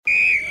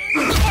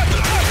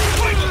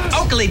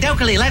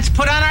Okily-dokily, let's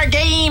put on our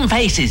game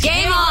faces.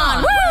 Game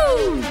on!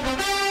 Woo!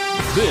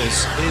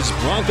 This is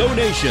Bronco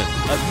Nation,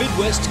 a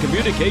Midwest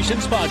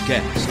communications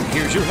podcast.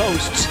 Here's your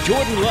hosts,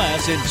 Jordan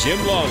Lass and Jim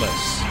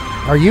Lawless.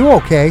 Are you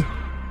okay?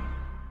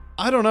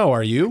 I don't know.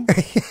 Are you?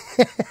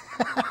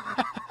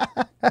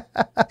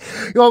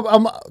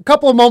 A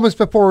couple of moments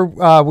before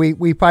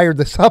we fired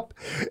this up,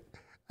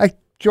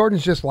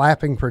 Jordan's just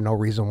laughing for no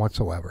reason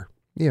whatsoever.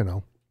 You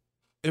know.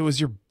 It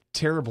was your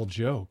terrible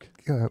joke.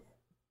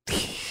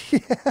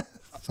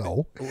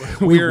 So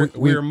we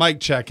were mic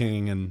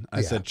checking, and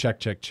I said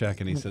check,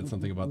 and he said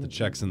something about the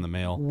checks in the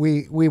mail.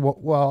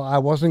 Well, I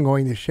wasn't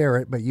going to share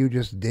it, but you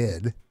just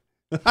did.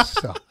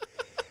 So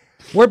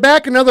we're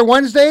back another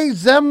Wednesday.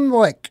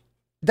 Zemlik.com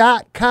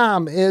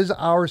is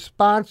our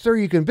sponsor.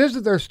 You can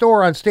visit their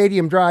store on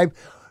Stadium Drive,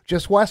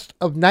 just west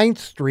of 9th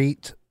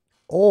Street,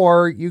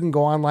 or you can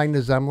go online to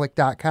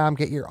Zemlik.com,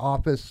 get your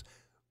office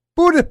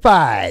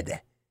bootified.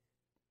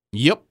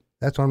 Yep.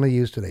 That's what I'm going to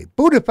use today.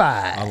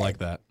 Bootified. I like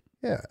that.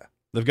 Yeah.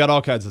 They've got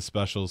all kinds of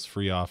specials,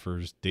 free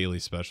offers, daily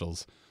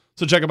specials.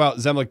 So check them out,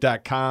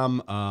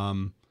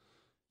 Zemlik.com.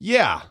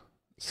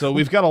 So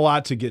we've got a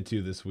lot to get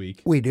to this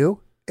week. We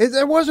do.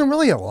 There wasn't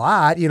really a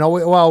lot. You know,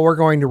 we're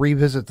going to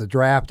revisit the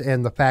draft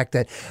and the fact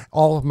that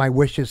all of my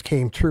wishes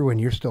came true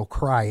and you're still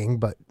crying,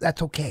 but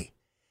that's okay.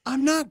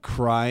 I'm not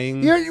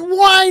crying. You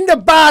whined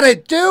about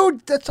it,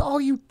 dude. That's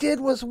all you did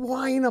was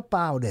whine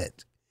about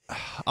it.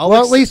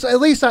 At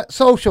least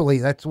socially,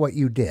 that's what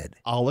you did.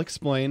 I'll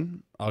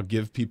explain. I'll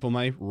give people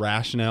my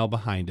rationale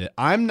behind it.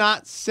 I'm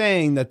not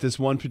saying that this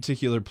one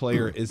particular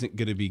player isn't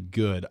going to be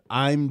good.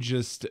 I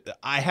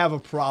have a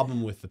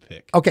problem with the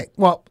pick. Okay,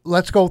 well,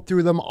 let's go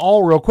through them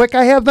all real quick.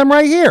 I have them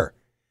right here.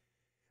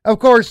 Of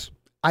course,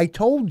 I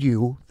told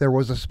you there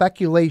was a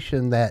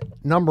speculation that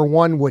number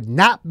one would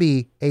not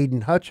be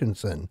Aiden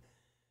Hutchinson.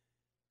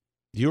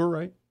 You were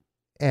right.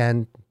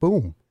 And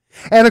boom.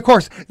 And of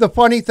course, the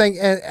funny thing,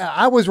 and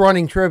I was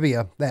running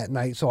trivia that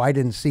night, so I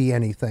didn't see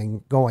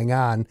anything going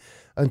on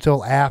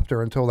until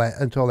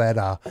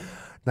that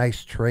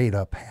nice trade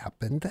up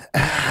happened.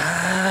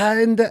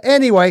 And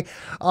anyway,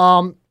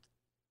 the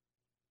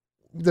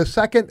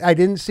second I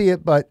didn't see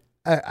it, but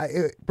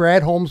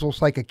Brad Holmes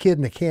was like a kid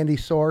in a candy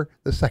store.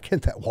 The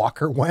second that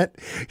Walker went,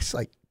 he's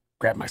like,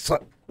 grab my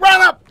slip,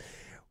 run up.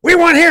 We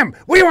want him.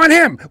 We want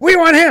him. We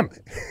want him.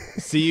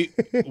 See,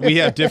 we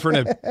have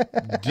differing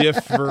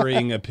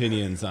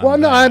opinions on Well,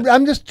 no, that.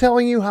 I'm just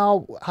telling you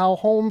how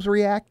Holmes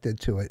reacted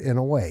to it in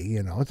a way.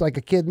 You know, it's like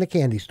a kid in a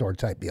candy store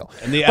type deal.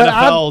 And the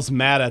NFL's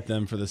mad at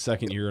them for the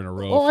second year in a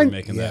row for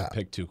making that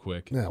pick too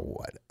quick. No,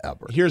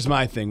 whatever. Here's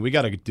my thing. We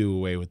got to do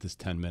away with this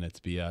 10 minutes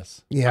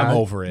BS. Yeah, I'm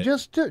over it.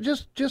 Just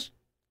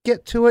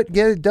get to it,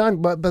 get it done.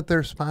 But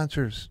there's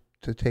sponsors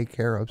to take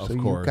care of, so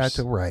you've got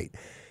to write.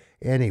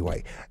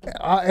 Anyway,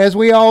 as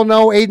we all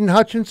know, Aiden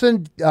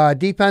Hutchinson,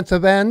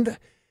 defensive end,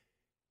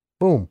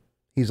 boom,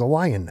 he's a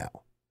Lion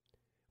now.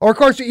 Or, of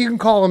course, you can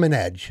call him an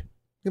edge,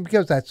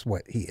 because that's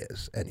what he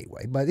is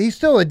anyway. But he's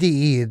still a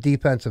DE, a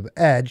defensive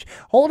edge.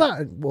 Hold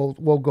on,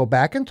 we'll go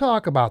back and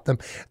talk about them.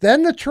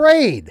 Then the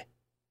trade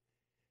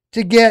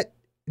to get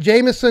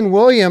Jameson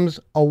Williams,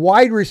 a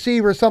wide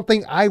receiver,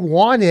 something I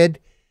wanted,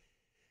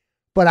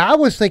 but I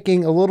was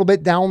thinking a little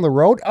bit down the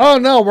road. Oh,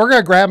 no, we're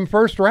going to grab him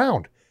first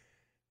round.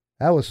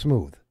 That was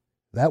smooth.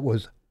 That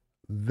was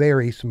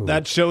very smooth.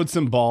 That showed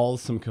some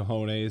balls, some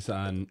cojones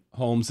on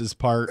Holmes'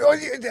 part.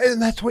 And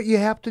that's what you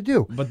have to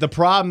do. But the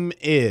problem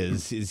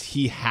is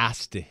he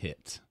has to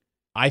hit.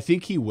 I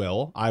think he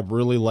will. I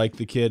really like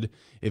the kid.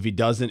 If he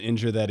doesn't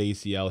injure that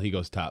ACL, he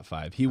goes top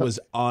 5. He was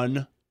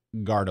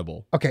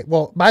unguardable. Okay,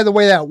 well, by the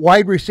way, that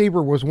wide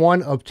receiver was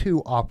one of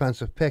 2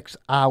 offensive picks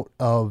out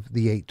of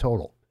the 8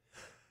 total,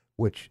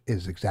 which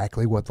is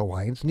exactly what the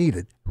Lions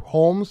needed.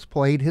 Holmes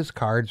played his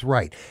cards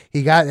right.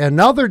 He got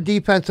another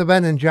defensive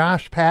end in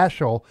Josh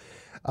Paschal,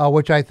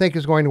 which I think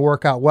is going to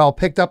work out well.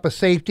 Picked up a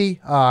safety,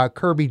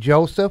 Kirby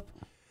Joseph.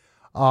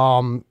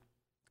 A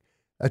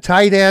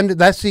tight end,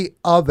 that's the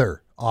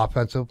other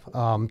offensive.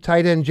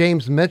 Tight end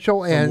James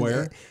Mitchell. And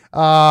where?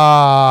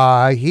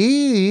 I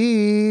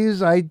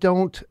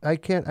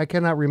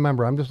cannot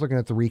remember. I'm just looking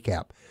at the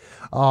recap.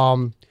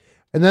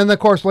 And then, of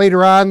course,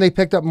 later on, they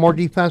picked up more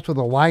defense with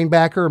a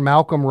linebacker,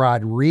 Malcolm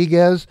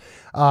Rodriguez.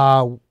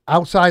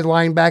 Outside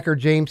linebacker,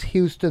 James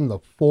Houston, the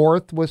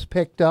 4th, was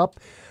picked up.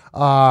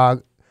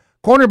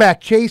 Cornerback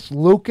Chase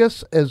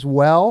Lucas as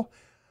well.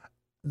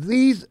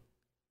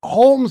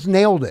 Holmes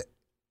nailed it.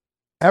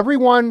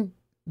 Everyone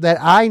that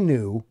I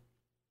knew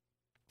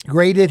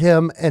graded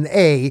him an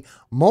A.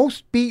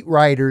 Most beat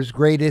writers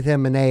graded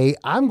him an A.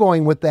 I'm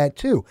going with that,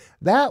 too.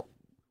 That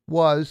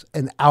was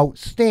an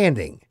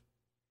outstanding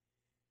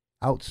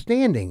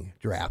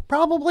draft.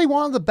 Probably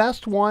one of the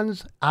best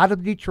ones out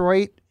of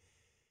Detroit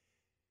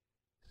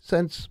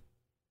since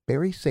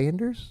Barry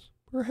Sanders,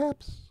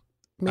 perhaps.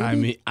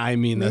 Maybe? I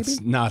mean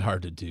that's not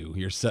hard to do.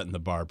 You're setting the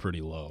bar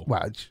pretty low.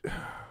 Wow,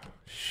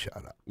 shut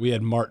up. We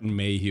had Martin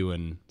Mayhew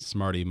and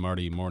Smarty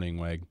Marty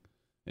Morningweg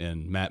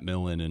and Matt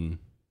Millen and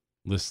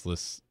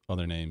listless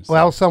other names.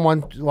 Well,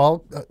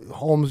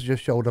 Holmes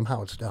just showed him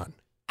how it's done.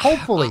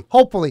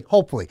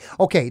 Hopefully.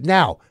 Okay,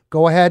 now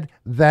go ahead,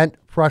 vent,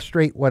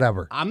 frustrate,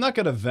 whatever. I'm not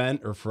going to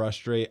vent or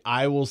frustrate.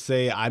 I will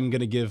say I'm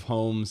going to give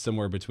Holmes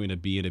somewhere between a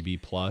B and a B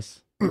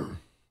plus.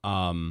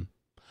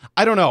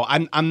 I don't know.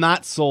 I'm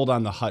not sold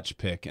on the Hutch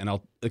pick, and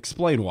I'll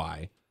explain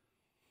why.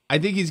 I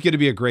think he's going to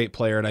be a great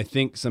player, and I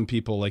think some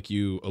people, like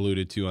you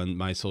alluded to on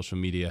my social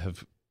media,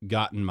 have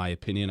gotten my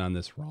opinion on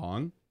this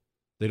wrong.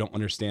 They don't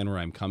understand where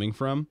I'm coming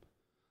from.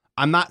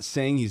 I'm not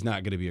saying he's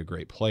not going to be a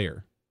great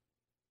player.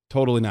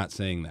 Totally not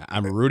saying that.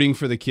 I'm rooting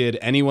for the kid.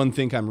 Anyone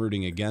think I'm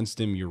rooting against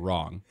him? You're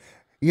wrong.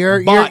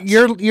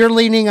 You're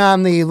leaning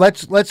on the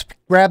let's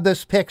grab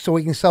this pick so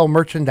we can sell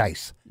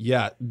merchandise.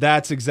 Yeah,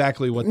 that's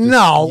exactly what.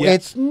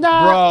 It's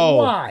not.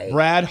 Bro, why?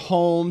 Brad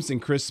Holmes and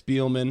Chris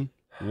Spielman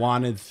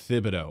wanted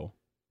Thibodeau,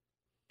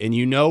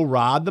 and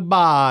Rod the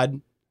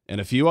Bod and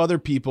a few other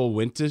people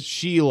went to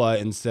Sheila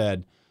and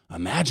said,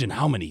 "Imagine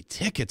how many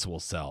tickets we'll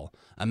sell.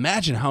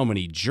 Imagine how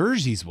many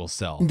jerseys we'll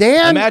sell.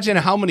 Dan, imagine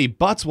how many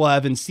butts we'll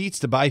have in seats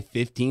to buy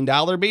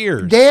 $15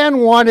 beers." Dan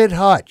wanted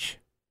Hutch.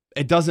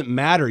 It doesn't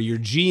matter. Your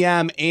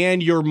GM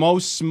and your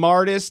most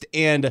smartest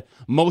and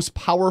most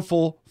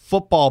powerful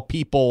football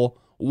people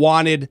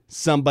wanted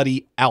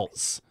somebody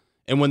else.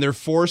 And when they're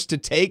forced to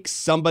take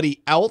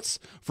somebody else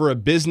for a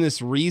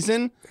business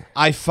reason,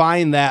 I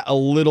find that a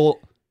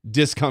little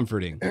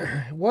discomforting.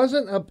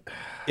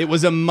 It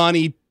was a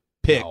money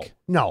pick.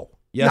 No.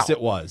 Yes,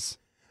 it was.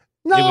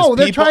 No,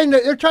 they're trying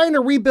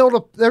to rebuild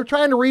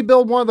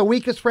one of the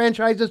weakest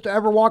franchises to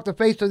ever walk the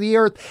face of the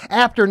earth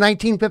after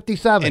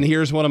 1957. And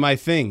here's one of my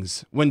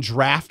things. When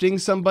drafting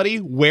somebody,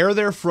 where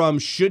they're from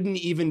shouldn't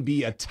even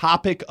be a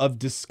topic of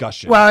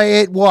discussion. Well,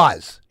 it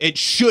was. It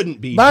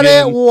shouldn't be, but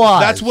Jim. It was.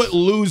 That's what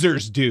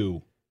losers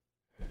do.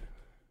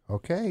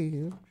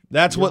 Okay.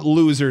 That's what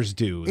losers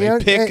do. They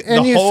pick the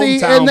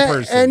hometown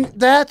person. And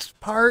that's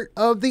part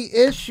of the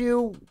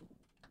issue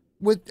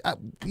with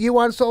you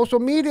on social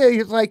media.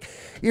 It's like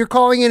you're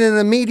calling it an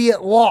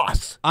immediate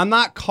loss. I'm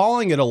not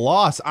calling it a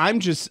loss.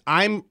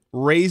 I'm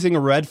raising a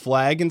red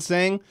flag and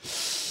saying,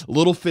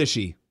 little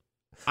fishy.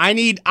 I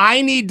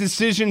need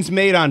decisions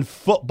made on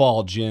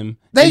football, Jim.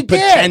 They did.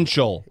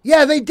 Potential.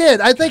 Yeah, they did.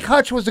 I think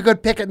Hutch was a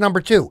good pick at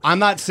number 2. I'm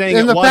not saying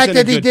it wasn't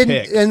a good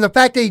pick. And the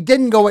fact that he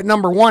didn't go at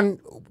number 1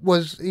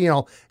 was,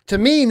 to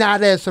me,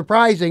 not as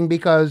surprising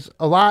because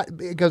a lot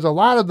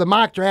of the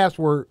mock drafts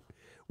were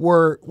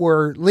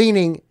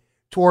leaning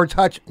towards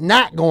Hutch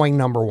not going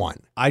number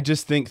 1. I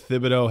just think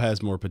Thibodeau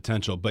has more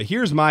potential. But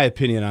here's my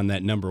opinion on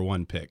that number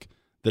 1 pick.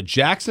 The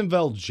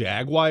Jacksonville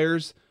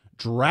Jaguars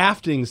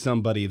drafting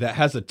somebody that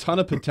has a ton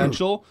of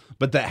potential,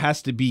 but that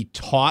has to be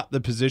taught the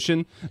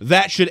position,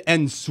 that should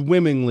end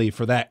swimmingly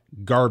for that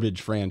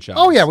garbage franchise.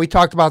 Oh, yeah, we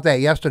talked about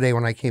that yesterday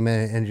when I came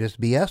in and just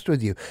BS'd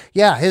with you.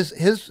 Yeah,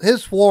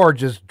 his floor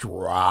just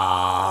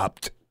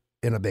dropped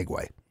in a big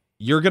way.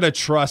 You're going to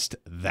trust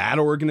that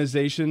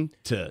organization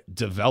to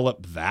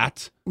develop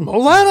that?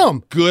 Well, let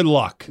them. Good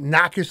luck.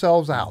 Knock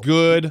yourselves out.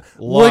 Good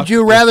luck. Would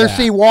you rather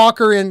see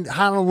Walker in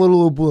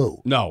Honolulu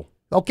Blue? No.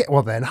 Okay,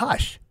 well then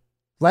hush.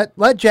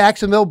 Let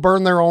Jacksonville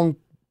burn their own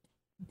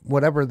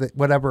whatever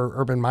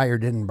Urban Meyer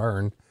didn't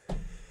burn.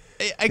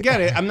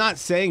 Again, I'm not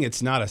saying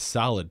it's not a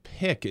solid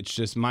pick. It's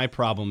just my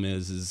problem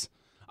is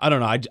I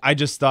don't know. I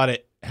just thought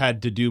it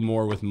had to do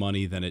more with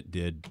money than it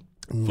did.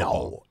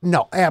 No,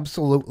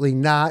 absolutely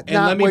not.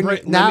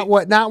 And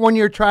Not when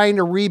you're trying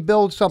to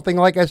rebuild something,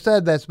 like I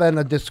said, that's been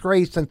a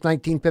disgrace since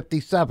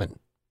 1957.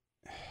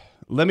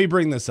 Let me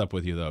bring this up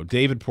with you, though.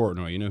 David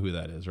Portnoy, you know who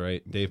that is,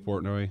 right? Dave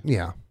Portnoy?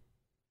 Yeah.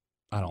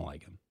 I don't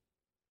like him.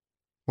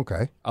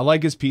 Okay. I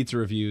like his pizza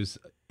reviews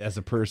as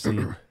a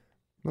person.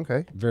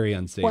 Okay. Very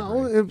unsavory.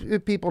 Well,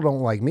 if people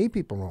don't like me,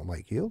 people don't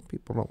like you.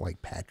 People don't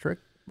like Patrick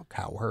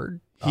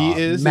Cowherd. He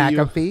is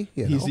McAfee.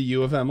 He's a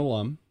U of M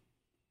alum.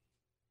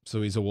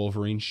 So he's a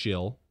Wolverine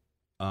shill.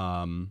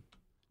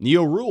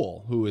 Neo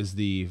Rule, who is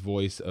the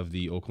voice of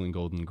the Oakland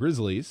Golden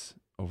Grizzlies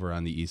over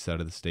on the east side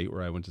of the state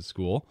where I went to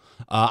school.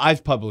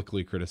 I've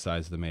publicly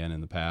criticized the man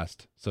in the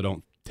past, so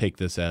don't take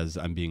this as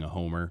I'm being a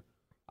homer.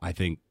 I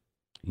think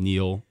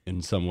Neil,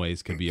 in some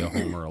ways, could be a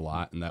homer a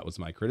lot, and that was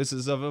my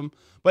criticism of him.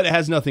 But it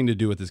has nothing to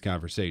do with this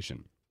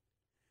conversation.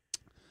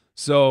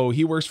 So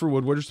he works for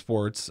Woodward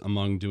Sports,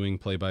 among doing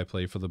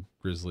play-by-play for the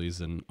Grizzlies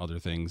and other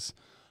things.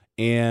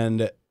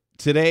 And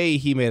today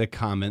he made a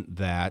comment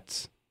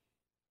that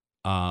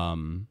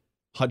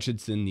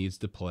Hutchinson needs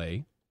to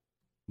play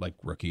like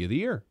Rookie of the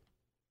Year.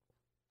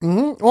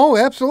 Mm-hmm. Oh,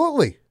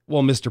 absolutely.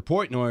 Well, Mr.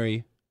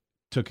 Portnoy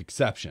took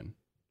exception,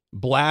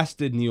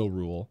 blasted Neil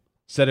Rule,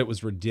 said it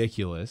was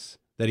ridiculous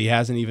that he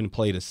hasn't even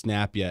played a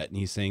snap yet, and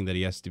he's saying that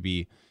he has to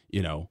be,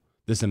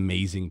 this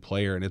amazing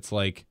player. And it's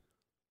like,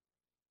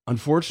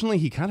 unfortunately,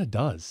 he kind of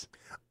does.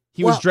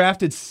 He was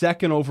drafted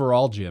 2nd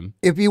overall, Jim.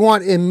 If you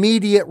want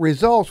immediate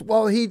results,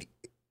 well, he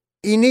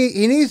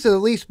needs to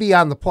at least be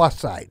on the plus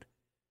side.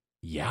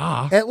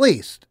 Yeah. At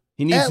least.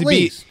 He needs to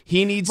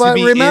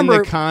be in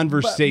the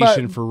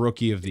conversation for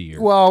Rookie of the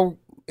Year. Well,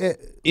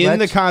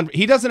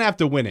 He doesn't have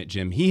to win it,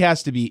 Jim. He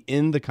has to be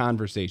in the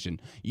conversation.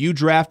 You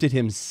drafted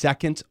him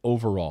 2nd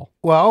overall.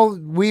 Well,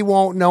 we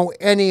won't know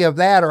any of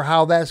that or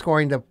how that's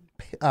going to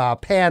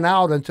pan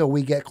out until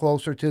we get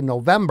closer to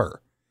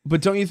November.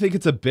 But don't you think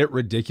it's a bit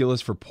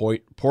ridiculous for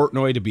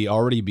Portnoy to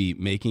already be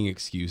making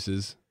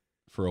excuses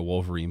for a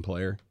Wolverine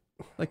player?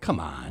 Like, come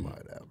on.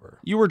 Whatever.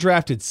 You were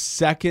drafted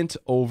 2nd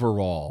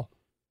overall.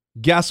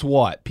 Guess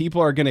what?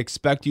 People are going to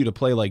expect you to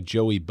play like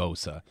Joey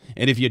Bosa.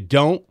 And if you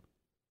don't,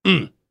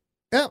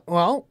 yeah,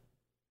 well,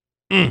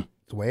 it's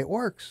the way it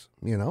works,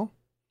 You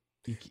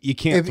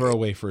can't throw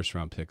away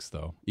first-round picks,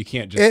 though. You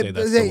can't just say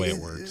that's the way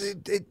it works.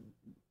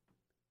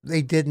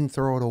 They didn't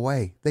throw it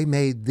away. They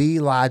made the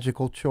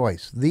logical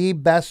choice, the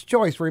best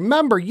choice.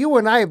 Remember, you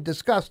and I have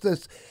discussed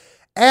this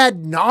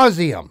ad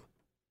nauseum,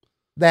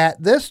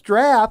 that this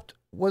draft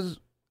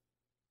was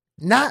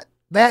not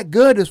that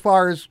good as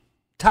far as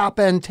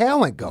top-end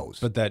talent goes.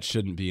 But that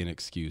shouldn't be an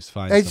excuse.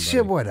 Find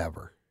somebody.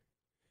 Whatever.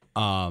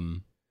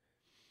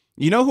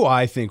 You know who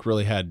I think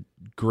really had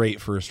great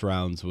first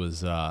rounds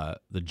was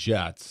the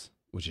Jets,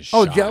 which is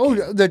shocking.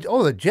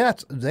 The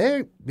Jets.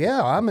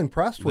 I'm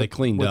impressed with. They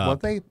cleaned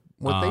up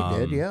what they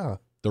did. Yeah.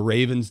 The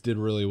Ravens did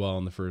really well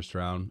in the first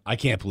round. I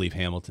can't believe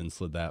Hamilton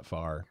slid that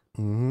far.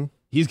 Mm-hmm.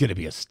 He's going to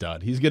be a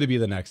stud. He's going to be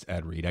the next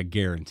Ed Reed. I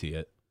guarantee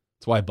it.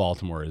 That's why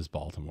Baltimore is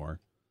Baltimore.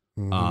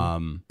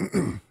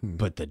 Mm-hmm.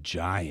 But the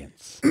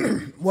Giants.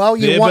 Well,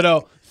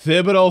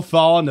 Thibodeau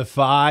falling to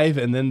 5,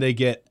 and then they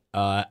get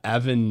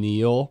Evan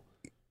Neal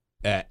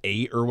at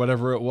 8 or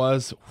whatever it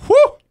was.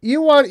 Whew!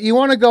 You want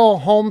to go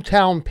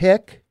hometown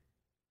pick?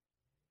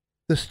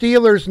 The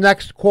Steelers'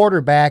 next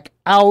quarterback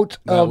out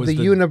of the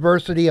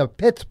University of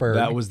Pittsburgh.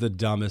 That was the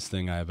dumbest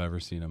thing I have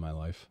ever seen in my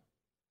life.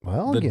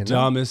 Well, the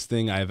dumbest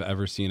thing I have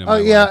ever seen in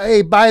my life.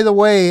 Hey, by the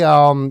way,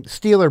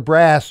 Steeler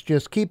brass,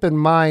 just keep in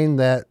mind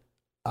that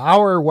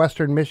our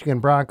Western Michigan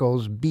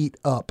Broncos beat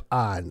up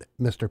on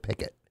Mr.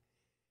 Pickett.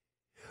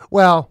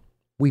 Well,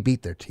 we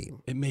beat their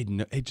team. I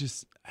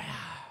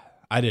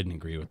didn't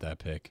agree with that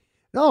pick.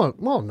 No,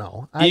 well,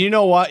 no. You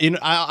know what?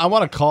 I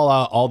want to call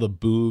out all the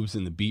boobs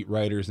and the beat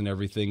writers and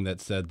everything that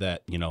said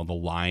that, the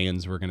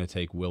Lions were going to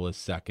take Willis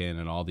 2nd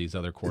and all these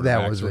other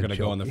quarterbacks were going to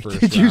go in the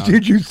first round.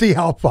 Did you see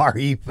how far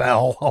he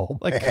fell? Oh,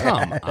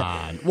 come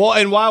on. Well,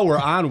 and while we're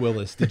on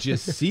Willis, did you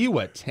see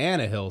what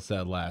Tannehill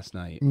said last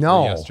night?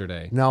 No. Or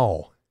yesterday?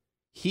 No.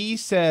 He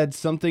said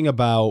something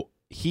about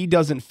he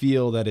doesn't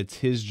feel that it's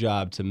his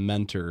job to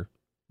mentor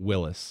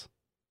Willis.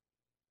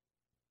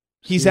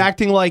 He's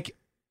acting like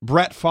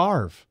Brett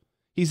Favre.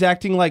 He's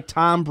acting like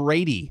Tom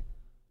Brady,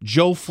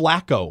 Joe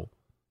Flacco,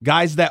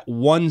 guys that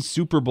won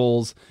Super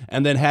Bowls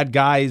and then had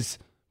guys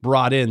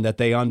brought in that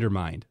they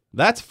undermined.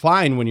 That's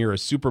fine when you're a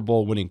Super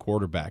Bowl winning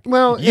quarterback.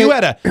 Well, you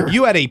had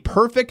a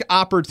perfect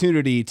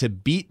opportunity to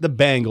beat the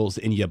Bengals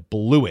and you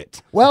blew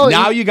it. Well,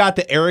 now you got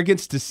the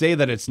arrogance to say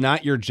that it's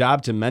not your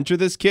job to mentor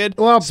this kid.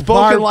 Well,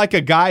 spoken like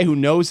a guy who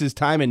knows his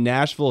time in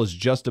Nashville is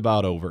just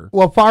about over.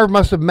 Well, Favre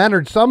must have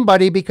mentored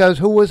somebody because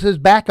who was his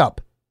backup?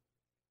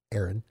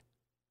 Aaron.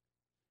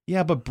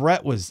 Yeah, but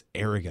Brett was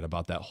arrogant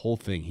about that whole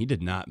thing. He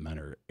did not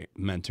mentor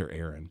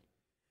Aaron.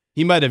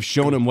 He might have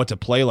shown him what to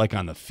play like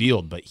on the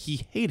field, but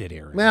he hated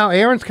Aaron. Well,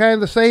 Aaron's kind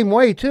of the same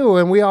way too,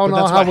 and we all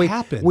know how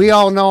we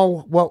all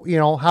know what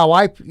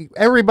how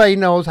everybody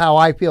knows how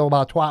I feel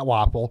about Twat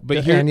Waffle.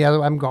 But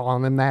I'm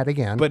going on that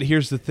again. But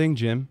here's the thing,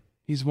 Jim.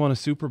 He's won a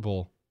Super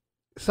Bowl.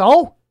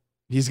 So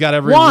he's got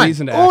every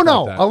reason to act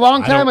like that. A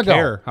long time ago.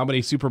 Care. How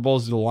many Super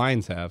Bowls do the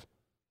Lions have?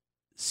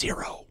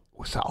 0.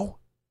 So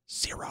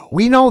 0.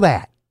 We know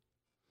that.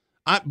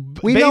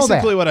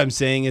 Basically, what I'm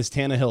saying is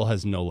Tannehill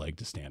has no leg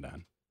to stand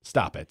on.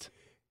 Stop it.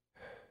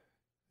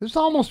 This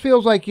almost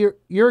feels like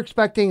you're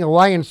expecting a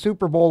Lions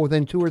Super Bowl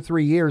within 2 or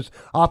 3 years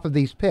off of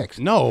these picks.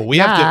 No, we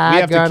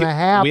have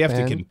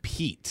to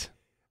compete.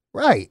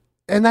 Right,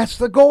 and that's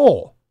the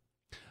goal.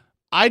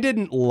 I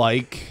didn't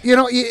like.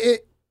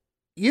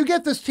 You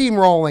get this team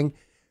rolling.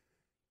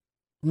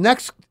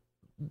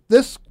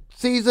 This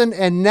season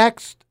and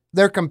next.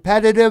 They're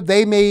competitive.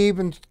 They may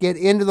even get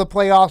into the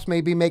playoffs,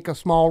 maybe make a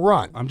small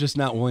run. I'm just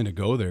not willing to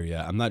go there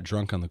yet. I'm not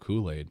drunk on the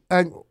Kool-Aid.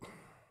 And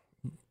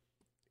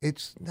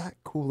it's not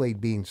Kool-Aid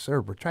being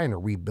served. We're trying to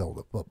rebuild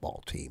a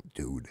football team,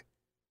 dude.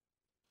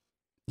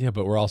 Yeah,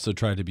 but we're also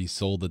trying to be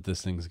sold that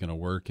this thing's going to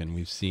work, and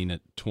we've seen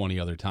it 20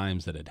 other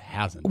times that it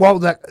hasn't.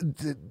 Well,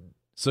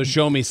 so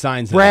show me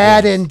signs that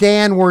Brad and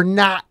Dan were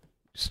not,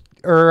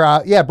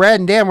 Brad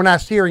and Dan were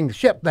not steering the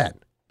ship then.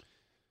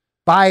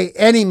 By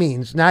any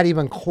means, not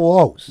even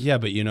close. Yeah,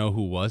 but you know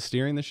who was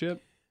steering the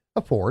ship?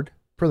 A Ford,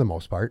 for the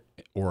most part.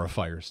 Or a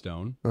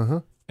Firestone.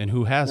 Uh-huh. And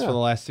who has for the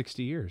last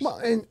 60 years?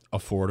 Well, a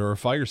Ford or a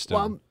Firestone.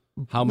 Well,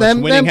 how much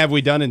winning have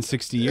we done in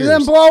 60 years?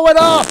 Then blow it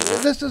up.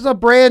 This is a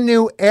brand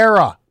new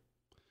era.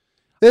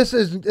 This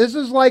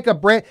is like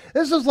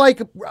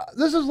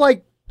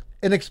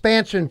an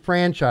expansion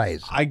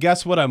franchise. I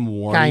guess what I'm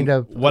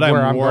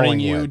warning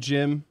you,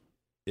 Jim,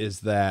 is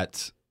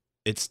that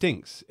it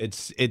stinks.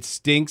 It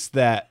stinks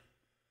that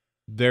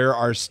there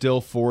are still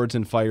Fords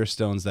and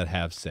Firestones that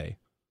have say.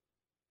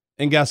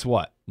 And guess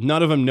what?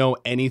 None of them know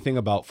anything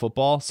about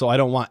football, so I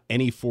don't want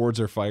any Fords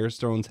or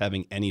Firestones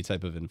having any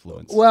type of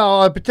influence.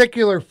 Well, a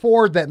particular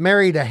Ford that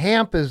married a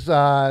Hamp is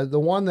the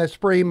one that's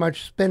pretty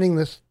much spinning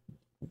this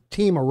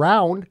team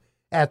around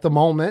at the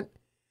moment.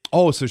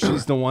 Oh, so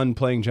she's the one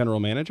playing general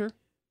manager?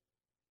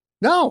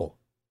 No.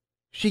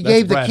 She That's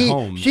gave the Brad key.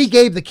 Holmes. She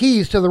gave the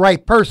keys to the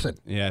right person.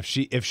 Yeah,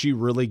 if she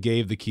really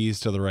gave the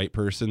keys to the right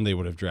person, they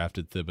would have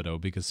drafted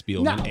Thibodeau because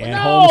Spielman and no,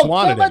 Holmes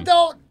wanted him.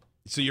 Thibodeau,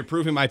 So you're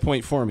proving my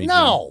point for me.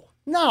 no.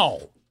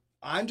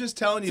 I'm just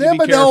telling you to be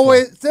careful.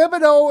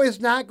 Thibodeau is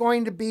not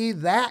going to be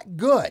that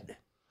good.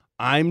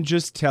 I'm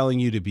just telling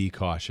you to be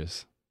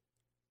cautious.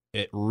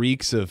 It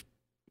reeks of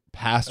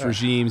past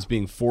regimes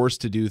being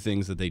forced to do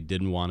things that they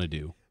didn't want to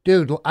do.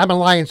 Dude, I'm a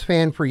Lions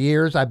fan for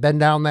years. I've been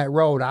down that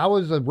road. I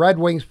was a Red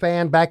Wings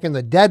fan back in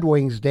the Dead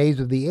Wings days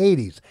of the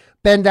 80s.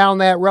 Been down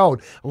that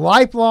road.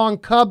 Lifelong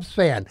Cubs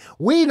fan.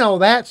 We know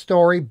that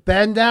story.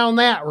 Been down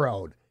that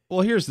road.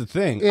 Well, here's the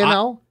thing. You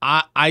know?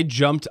 I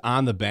jumped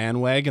on the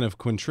bandwagon of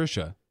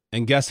Quintricia,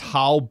 and guess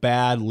how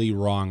badly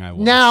wrong I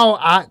was.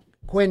 Now,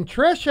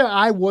 Quintricia,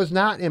 I was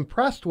not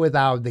impressed with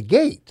out of the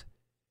gate.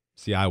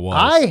 See, I was.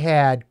 I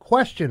had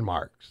question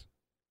marks.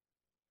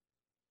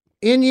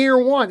 In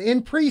year one,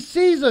 in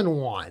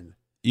preseason one.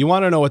 You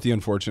want to know what the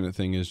unfortunate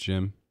thing is,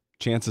 Jim?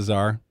 Chances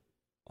are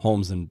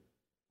Holmes and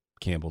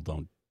Campbell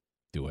don't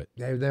do it.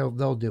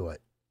 They'll do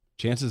it.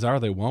 Chances are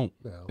they won't.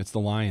 No. It's the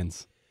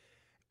Lions.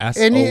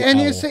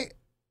 And you see,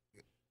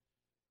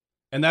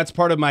 and that's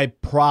part of my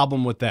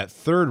problem with that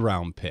third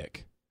round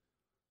pick.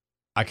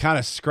 I kind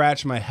of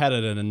scratched my head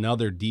at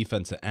another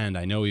defensive end.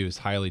 I know he was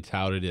highly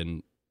touted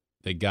and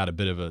they got a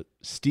bit of a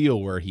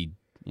steal where he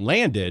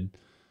landed,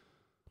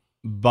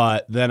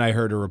 but then I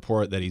heard a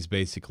report that he's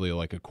basically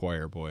like a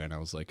choir boy, and I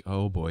was like,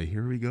 "Oh boy,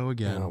 here we go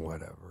again." Oh,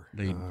 whatever.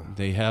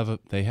 They have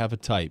a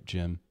type,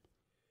 Jim.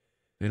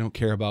 They don't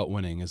care about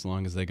winning as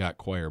long as they got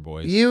choir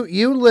boys.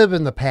 You live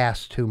in the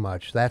past too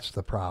much. That's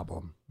the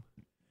problem.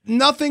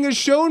 Nothing has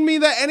shown me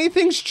that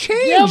anything's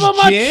changed. Give them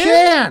a Jim.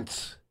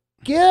 chance.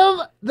 Give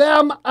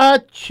them a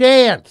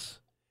chance.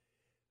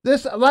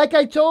 This, like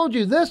I told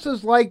you, this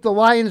is like the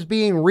Lions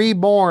being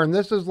reborn.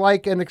 This is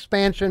like an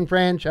expansion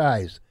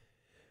franchise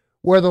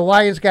where the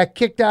Lions got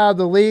kicked out of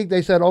the league.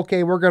 They said,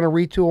 okay, we're going to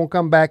retool and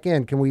come back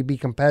in. Can we be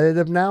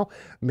competitive now?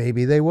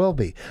 Maybe they will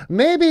be.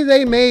 Maybe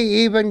they may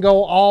even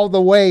go all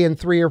the way in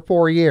 3 or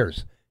 4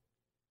 years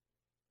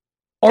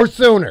or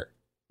sooner.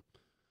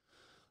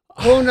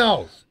 Who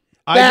knows?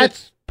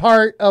 That's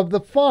part of the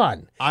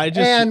fun.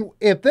 And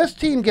if this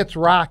team gets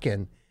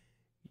rocking,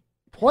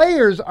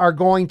 players are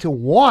going to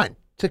want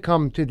to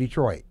come to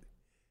Detroit.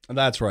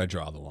 That's where I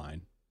draw the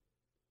line.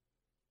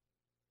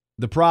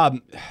 The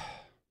problem,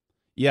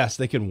 yes,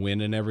 they can win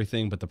and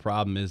everything, but the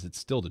problem is it's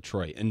still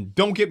Detroit. And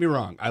don't get me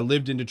wrong, I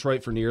lived in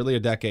Detroit for nearly a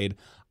decade.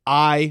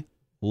 I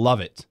love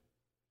it.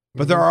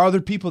 But there are other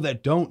people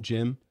that don't,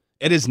 Jim.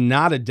 It is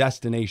not a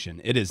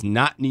destination. It is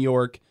not New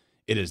York.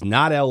 It is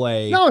not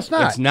L.A. No, it's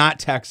not. It's not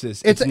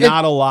Texas. It's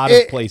not a lot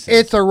of places.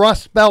 It's a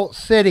Rust Belt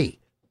city.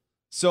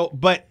 So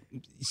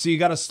you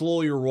got to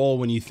slow your roll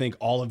when you think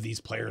all of these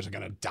players are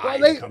going to die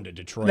to come to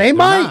Detroit. They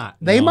might.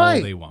 They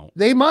might. They won't.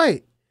 They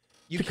might.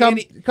 To come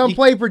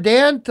play for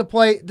Dan, to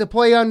play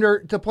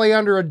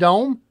under a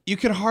dome. You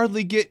could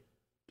hardly get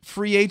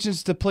free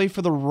agents to play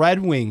for the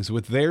Red Wings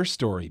with their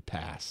storied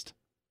past.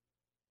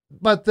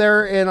 But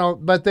they're in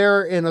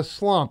a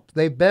slump.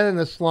 They've been in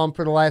a slump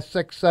for the last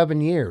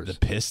 6-7 years. The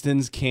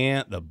Pistons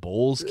can't. The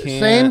Bulls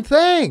can't. Same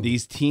thing.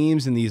 These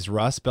teams in these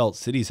Rust Belt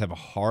cities have a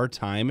hard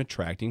time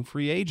attracting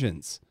free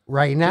agents.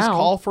 Right now. Just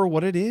call for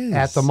what it is.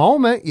 At the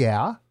moment,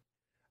 yeah.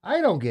 I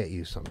don't get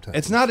you sometimes.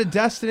 It's not a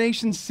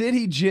destination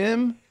city,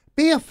 Jim.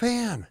 Be a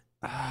fan.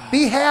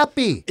 Be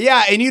happy.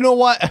 Yeah, and you know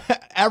what?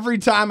 Every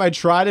time I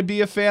try to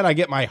be a fan, I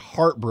get my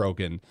heart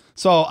broken.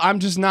 So I'm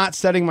just not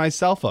setting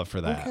myself up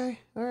for that. Okay.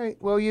 All right.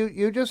 Well,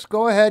 you just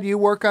go ahead. You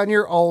work on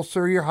your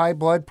ulcer, your high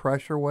blood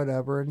pressure,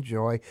 whatever.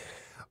 Enjoy.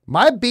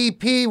 My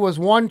BP was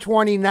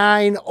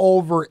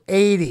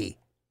 129/80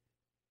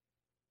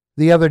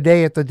 the other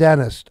day at the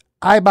dentist.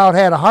 I about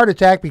had a heart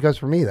attack because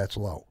for me that's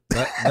low.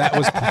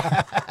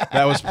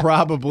 That was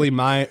probably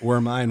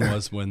where mine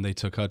was when they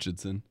took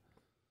Hutchinson.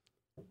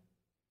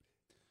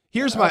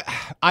 Here's my.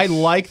 By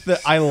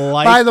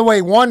the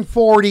way,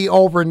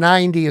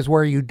 140/90 is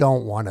where you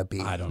don't want to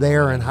be. I don't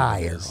there know and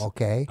higher.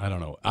 Okay. I don't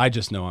know. I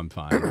just know I'm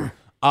fine.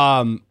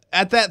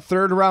 At that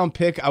third round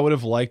pick, I would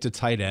have liked a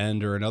tight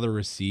end or another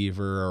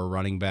receiver or a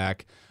running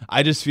back.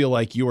 I just feel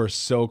like you are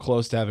so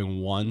close to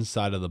having one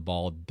side of the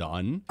ball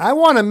done. I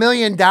want $1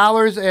 million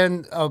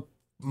and a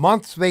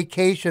month's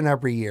vacation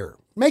every year.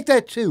 Make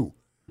that 2.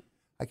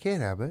 I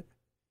can't have it.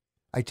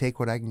 I take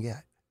what I can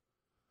get.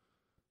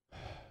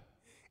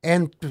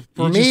 And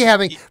for me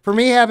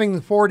having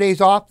the 4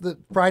 days off, the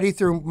Friday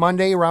through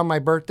Monday around my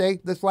birthday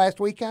this last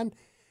weekend,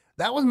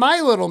 that was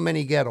my little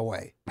mini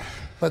getaway.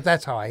 But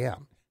that's how I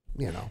am,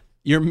 you know.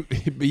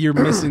 You're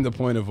missing the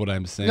point of what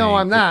I'm saying. No,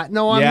 I'm not.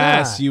 No, I'm not.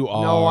 Yes, you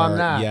are. No, I'm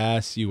not.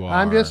 Yes, you are.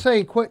 I'm just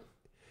saying, quit.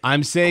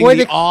 I'm saying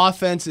the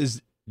offense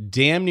is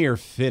damn near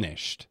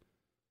finished.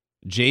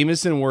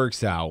 Jameson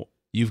works out,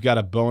 you've got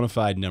a bona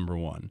fide number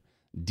 1.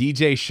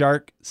 DJ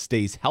Shark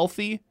stays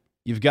healthy,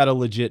 you've got a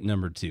legit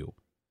number 2.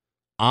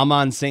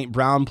 Amon St.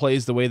 Brown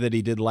plays the way that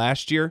he did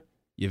last year,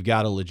 you've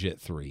got a legit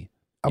 3.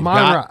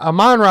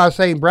 Amon-Ra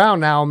St. Brown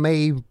now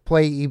may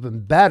play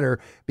even better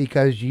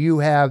because you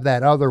have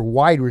that other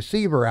wide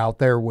receiver out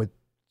there with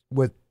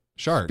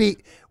Shark.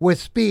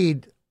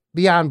 Speed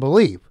beyond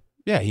belief.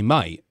 Yeah, he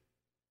might.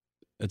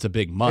 It's a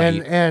big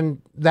might.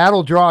 And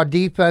that'll draw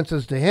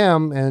defenses to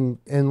him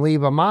and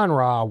leave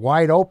Amon-Ra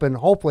wide open,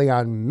 hopefully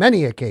on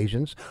many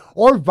occasions,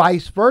 or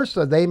vice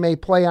versa. They may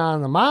play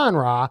on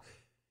Amon-Ra,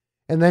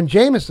 and then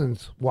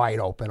Jameson's wide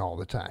open all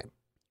the time.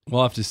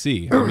 We'll have to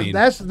see. I mean,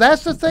 that's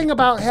the thing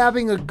about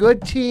having a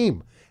good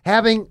team,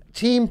 having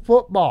team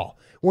football.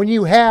 When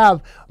you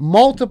have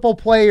multiple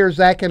players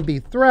that can be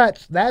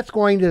threats, that's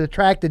going to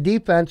attract the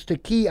defense to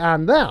key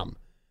on them.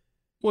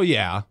 Well,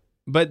 yeah,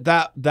 but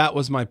that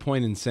was my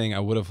point in saying I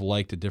would have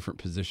liked a different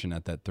position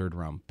at that 3rd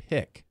round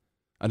pick,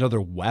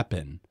 another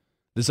weapon.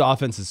 This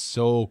offense is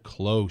so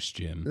close,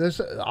 Jim.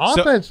 This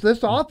offense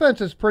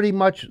is pretty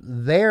much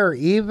there,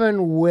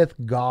 even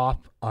with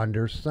Goff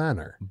under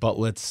center. But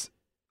let's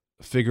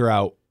figure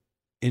out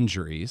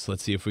injuries.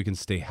 Let's see if we can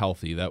stay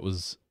healthy. That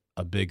was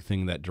a big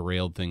thing that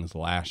derailed things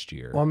last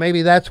year. Well,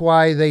 maybe that's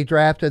why they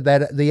drafted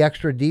the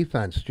extra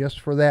defense,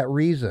 just for that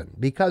reason.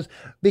 Because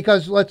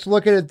let's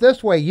look at it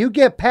this way: you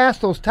get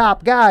past those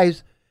top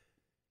guys,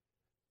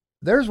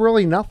 there's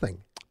really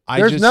nothing.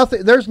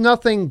 There's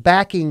nothing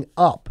backing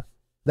up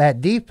that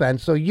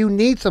defense. So you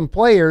need some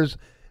players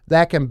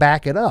that can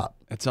back it up.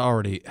 It's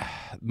already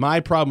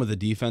my problem with the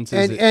defense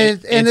is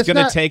it's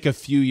going to take a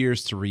few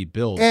years to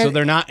rebuild, so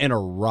they're not in a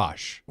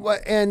rush.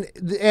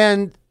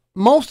 And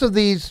most of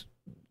these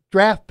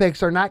draft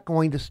picks are not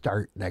going to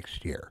start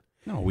next year.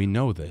 No, we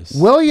know this.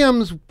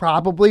 Williams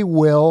probably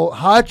will.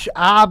 Hutch,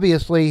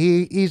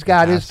 obviously, he's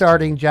got his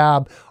starting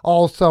job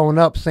all sewn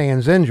up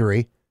sans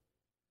injury.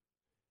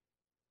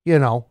 You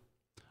know.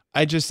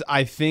 I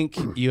think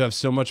you have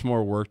so much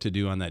more work to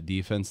do on that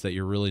defense that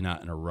you're really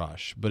not in a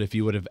rush. But if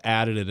you would have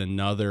added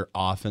another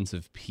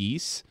offensive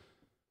piece,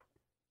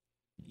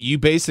 you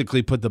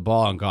basically put the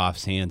ball in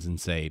Goff's hands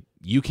and say,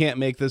 you can't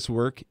make this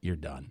work, you're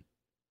done.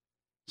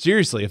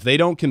 Seriously, if they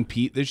don't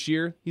compete this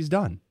year, he's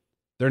done.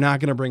 They're not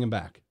going to bring him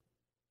back.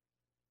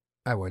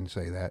 I wouldn't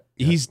say that.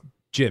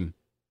 Jim,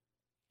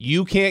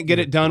 you can't get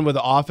it done with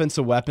the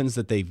offensive weapons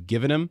that they've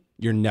given him.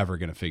 You're never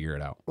going to figure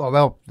it out.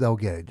 Well, they'll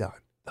get it done.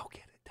 They'll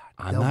get it done.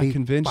 I'm not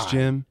convinced, fine.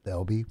 Jim.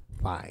 They'll be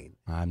fine.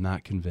 I'm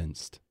not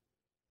convinced.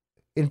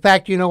 In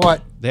fact, you know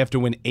what? They have to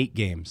win 8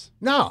 games.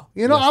 No,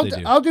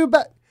 I'll do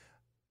better.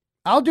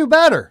 I'll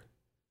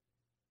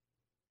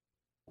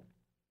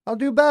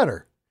do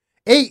better.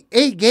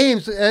 Eight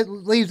games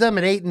leaves them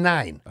at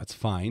 8-9. That's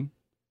fine.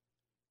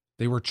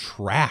 They were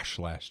trash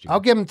last year. I'll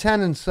give them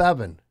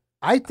 10-7.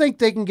 I think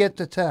they can get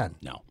to 10.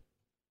 No,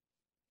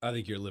 I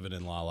think you're living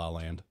in La La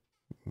Land.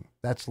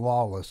 That's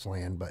lawless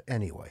land, but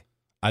anyway.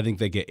 I think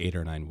they get 8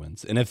 or 9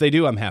 wins, and if they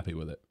do, I'm happy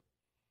with it.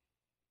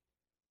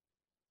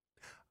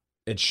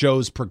 It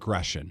shows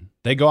progression.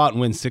 They go out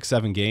and win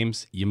 6-7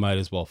 games. You might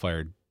as well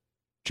fire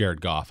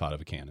Jared Goff out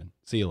of a cannon.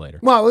 See you later.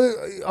 Well,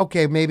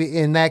 okay, maybe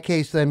in that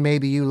case, then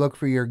maybe you look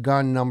for your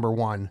gun number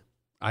 1.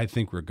 I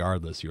think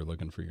regardless, you're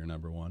looking for your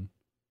number 1.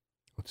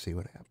 Let's see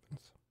what happens.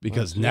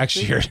 Because next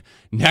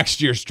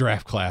year's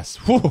draft class,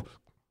 whew,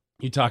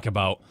 you talk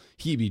about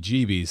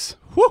heebie-jeebies.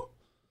 Whew,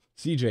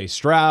 C.J.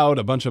 Stroud,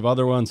 a bunch of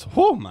other ones.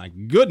 Oh, my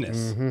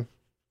goodness.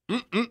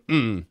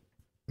 And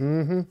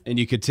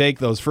you could take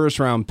those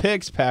first-round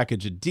picks,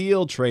 package a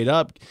deal, trade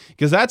up.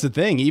 Because that's the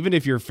thing. Even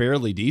if you're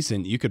fairly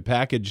decent, you could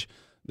package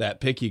that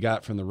pick you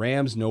got from the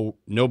Rams.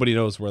 Nobody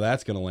knows where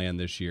that's going to land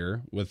this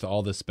year with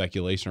all this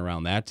speculation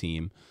around that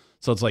team.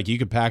 So it's like you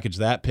could package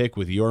that pick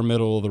with your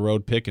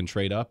middle-of-the-road pick and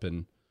trade up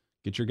and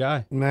get your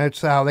guy. And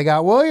that's how they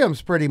got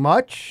Williams pretty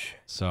much.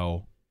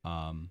 So,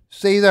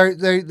 see,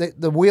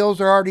 the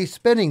wheels are already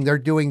spinning. They're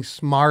doing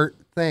smart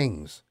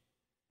things.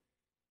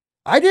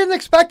 I didn't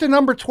expect a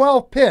number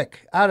 12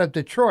 pick out of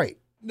Detroit.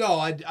 No,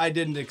 I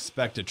didn't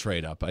expect a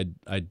trade up.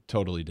 I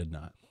totally did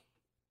not.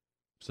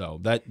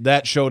 So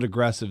that showed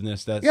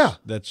aggressiveness.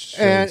 That's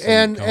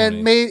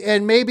and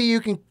maybe you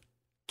can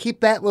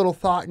keep that little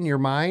thought in your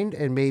mind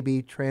and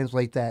maybe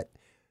translate that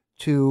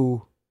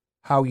to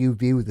how you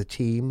view the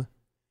team.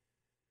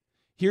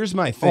 Here's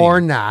my thing. Or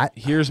not.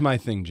 Here's my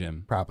thing,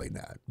 Jim. Probably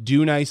not.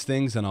 Do nice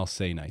things and I'll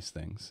say nice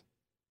things.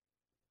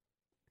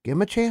 Give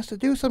them a chance to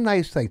do some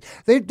nice things.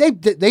 They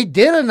did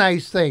a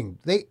nice thing.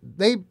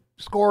 They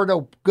scored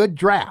a good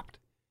draft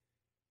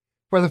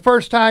for the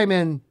first time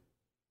in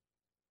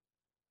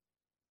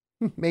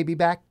maybe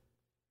back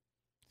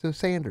to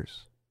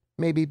Sanders.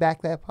 Maybe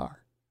back that far,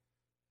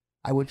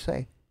 I would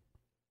say.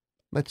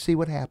 Let's see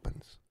what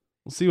happens.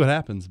 We'll see what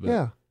happens. But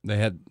yeah. They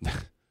had,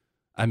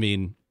 I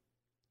mean.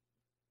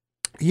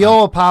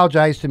 You'll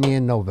apologize to me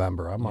in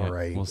November. I'm all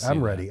right. We'll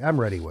I'm ready. That. I'm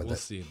ready with we'll it.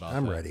 See about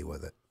I'm that. ready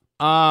with it.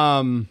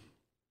 I'm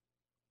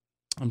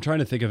trying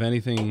to think of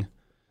anything.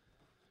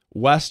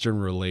 Western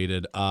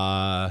related.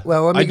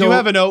 Well, I do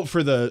have a note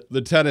for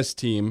the tennis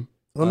team.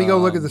 Let me go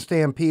look at the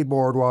Stampede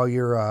board while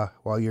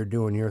you're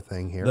doing your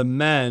thing here. The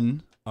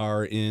men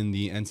are in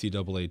the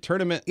NCAA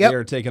tournament. Yep. They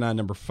are taking on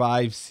number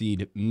 5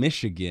 seed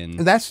Michigan.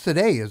 And that's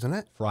today, isn't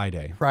it?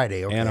 Friday.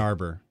 Okay. Ann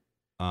Arbor.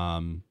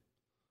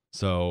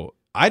 So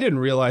I didn't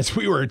realize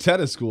we were a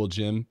tennis school,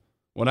 Jim.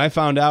 When I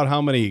found out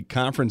how many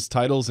conference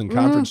titles and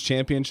conference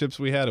championships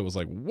we had, it was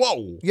like,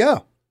 whoa. Yeah.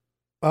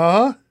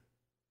 So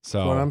that's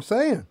what I'm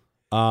saying.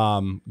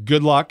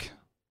 Good luck,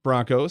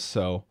 Broncos.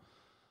 So,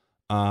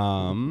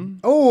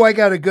 I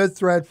got a good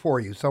thread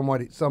for you.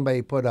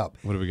 Somebody put up.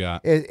 What do we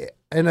got?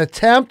 An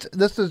attempt.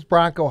 This is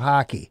Bronco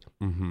hockey.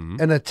 Mm-hmm.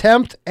 An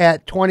attempt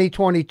at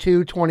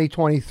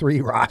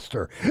 2022-2023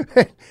 roster.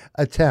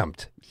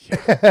 Attempt.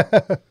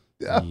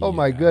 Oh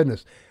my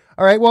goodness.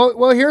 All right.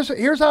 Well,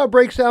 here's how it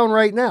breaks down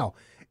right now.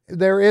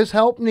 There is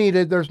help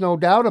needed. There's no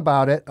doubt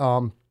about it.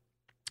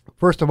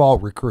 First of all,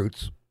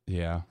 recruits.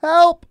 Yeah.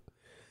 Help.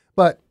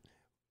 But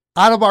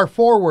out of our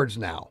forwards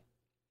now,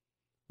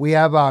 we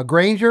have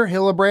Granger,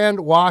 Hillebrand,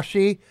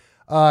 Washi,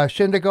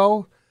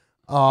 Shindigo,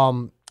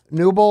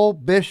 Newell,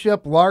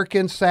 Bishop,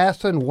 Larkin,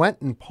 Sasson,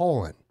 Wenton,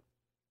 Poland.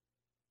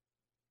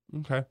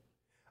 Okay.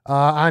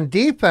 On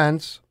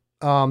defense,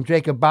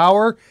 Jacob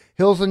Bauer,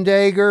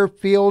 Hilzendager,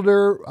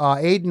 Fielder,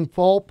 Aiden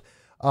Fulp,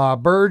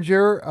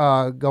 Berger,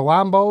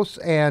 Galambos,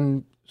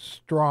 and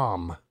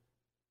Strom.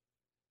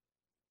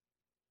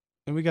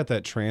 And we got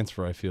that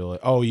transfer, I feel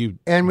like. Oh, you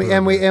and we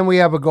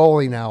have a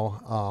goalie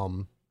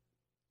now.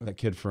 That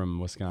kid from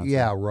Wisconsin.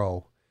 Yeah,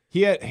 Rowe.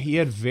 He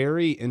had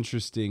very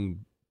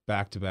interesting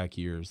back-to-back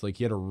years. Like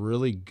he had a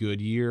really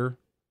good year,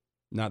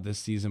 not this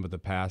season, but the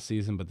past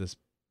season. But this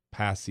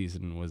past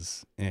season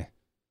was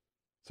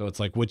So it's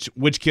like,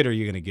 which kid are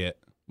you going to get?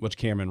 Which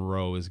Cameron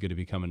Rowe is going to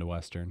be coming to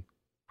Western?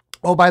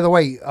 Oh, by the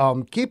way,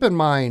 keep in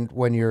mind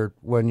when you're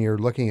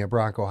looking at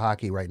Bronco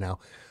hockey right now,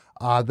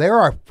 there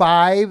are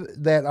 5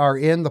 that are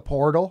in the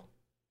portal,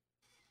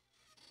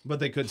 but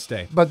they could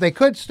stay.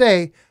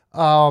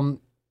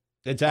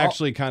 It's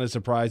actually kind of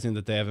surprising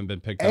that they haven't been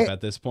picked up at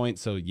this point.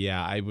 So,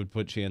 yeah, I would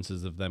put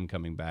chances of them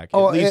coming back. At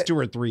least 2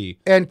 or 3.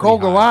 And Cole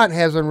Gallant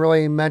hasn't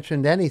really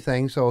mentioned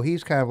anything, so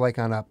he's kind of like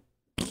on a...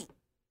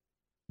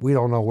 We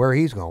don't know where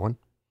he's going.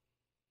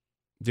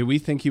 Did we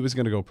think he was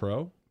going to go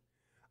pro?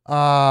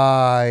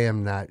 I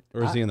am not.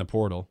 Or is he in the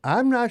portal?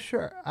 I'm not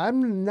sure.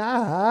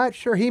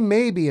 He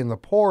may be in the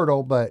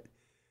portal, but...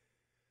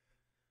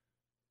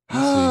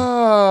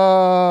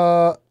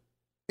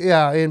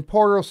 Yeah, in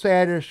portal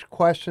status,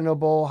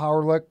 questionable.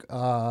 Howard,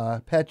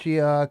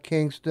 Peccia,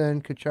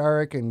 Kingston,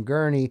 Kacharik, and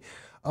Gurney.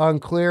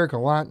 Unclear,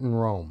 Gallant, and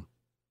Rome.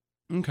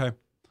 Okay.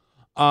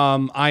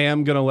 I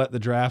am going to let the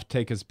draft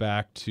take us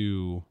back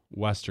to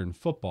Western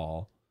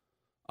football.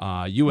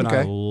 You and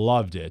I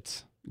loved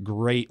it.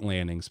 Great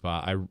landing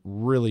spot. I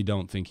really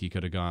don't think he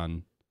could have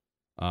gone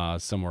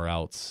somewhere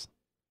else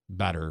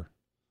better.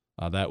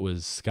 That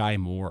was Sky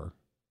Moore.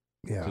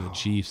 Yeah. To the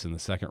Chiefs in the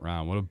second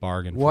round. What a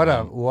bargain.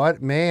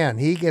 Man,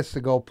 he gets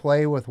to go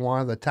play with one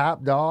of the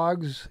top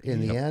dogs in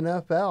the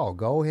NFL.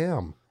 Go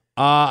him.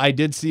 I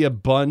did see a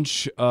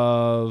bunch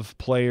of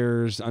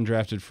players,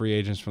 undrafted free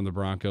agents from the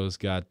Broncos,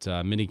 got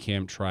mini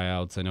camp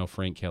tryouts. I know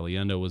Frank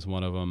Caliendo was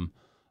one of them.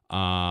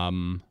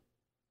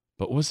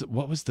 But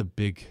what was the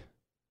big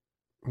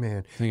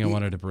thing I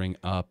wanted to bring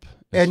up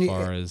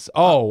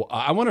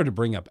I wanted to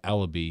bring up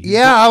Ellaby.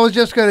 Yeah, I was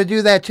just going to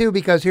do that too,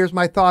 because here's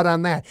my thought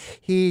on that.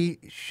 He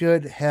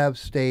should have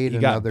stayed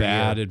another year. He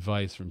got bad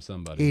advice from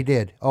somebody. He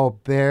did. Oh,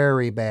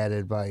 very bad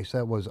advice.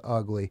 That was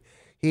ugly.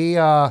 He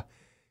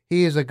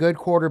is a good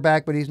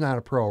quarterback, but he's not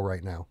a pro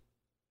right now.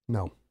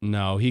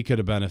 No, he could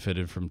have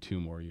benefited from 2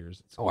 more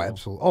years at school. Oh,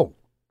 absolutely. Oh,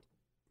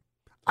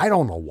 I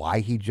don't know why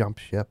he jumped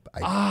ship.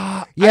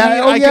 I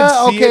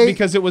could see it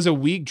because it was a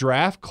weak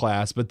draft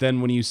class, but then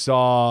when you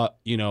saw,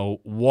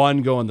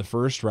 one go in the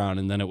first round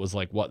and then it was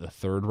like, the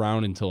third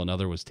round until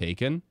another was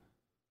taken?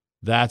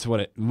 That's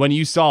when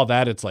you saw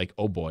that, it's like,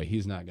 oh boy,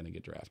 he's not going to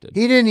get drafted.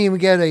 He didn't even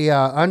get a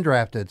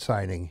undrafted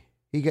signing.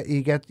 He's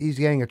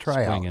getting a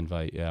tryout. Spring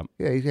invite, yeah.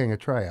 Yeah, he's getting a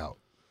tryout.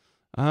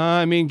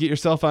 Get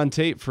yourself on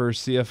tape for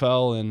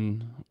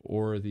CFL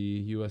or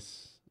the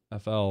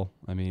USFL.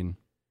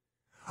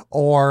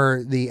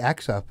 Or the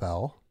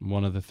XFL.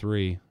 One of the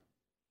 3.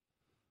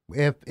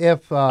 If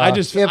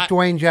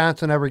Dwayne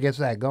Johnson ever gets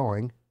that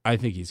going. I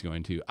think he's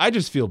going to. I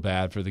just feel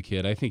bad for the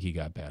kid. I think he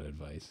got bad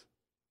advice.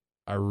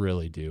 I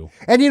really do.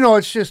 And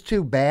it's just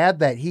too bad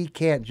that he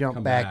can't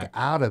jump back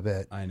out of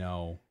it. I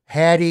know.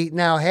 Had he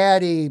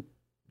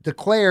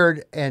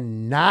declared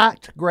and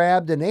not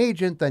grabbed an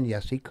agent, then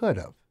yes, he could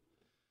have.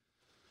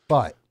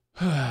 But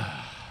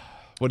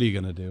what are you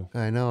going to do?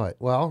 I know it.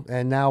 Well,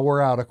 and now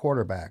we're out of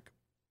quarterback.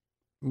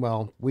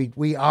 Well,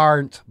 we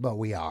aren't, but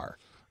we are.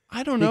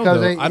 I don't know,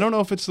 though. I don't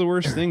know if it's the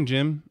worst thing,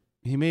 Jim.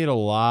 He made a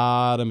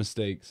lot of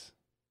mistakes.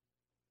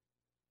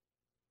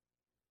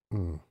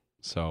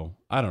 So,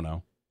 I don't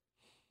know.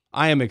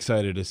 I am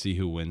excited to see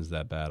who wins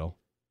that battle.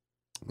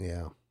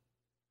 Yeah.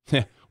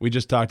 We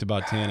just talked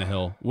about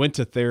Tannehill. Went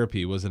to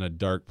therapy, was in a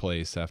dark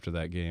place after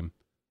that game.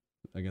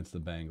 against the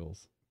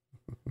Bengals.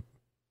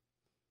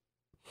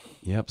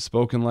 Yep,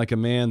 spoken like a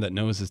man that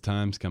knows his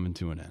time's coming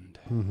to an end.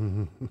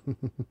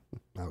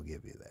 I'll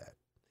give you that.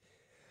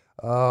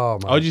 Oh,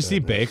 my did you see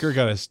Baker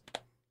got his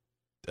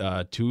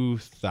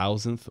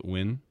 2,000th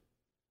win?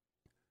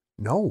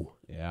 No.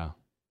 Yeah.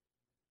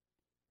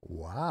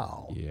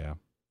 Wow. Yeah.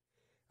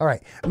 All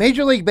right.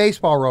 Major League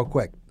Baseball real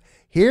quick.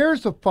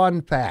 Here's a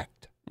fun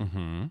fact.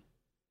 Mm-hmm.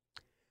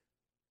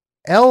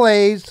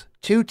 LA's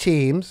two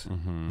teams,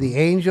 the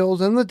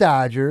Angels and the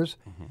Dodgers,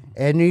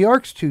 and New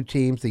York's two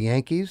teams, the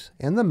Yankees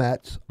and the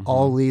Mets,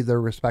 all lead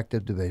their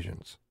respective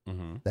divisions.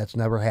 That's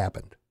never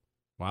happened.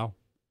 Wow.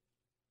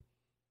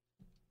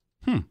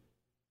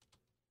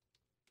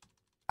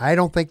 I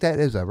don't think that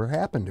has ever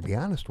happened, to be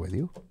honest with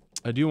you.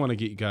 I do want to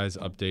get you guys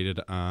updated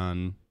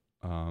on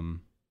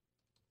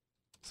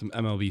some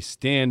MLB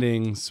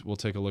standings. We'll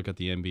take a look at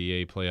the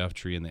NBA playoff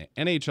tree and the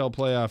NHL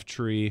playoff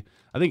tree.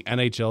 I think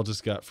NHL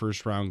just got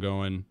first round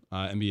going.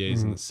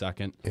 NBA's in the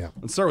second. Yeah.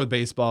 Let's start with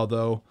baseball,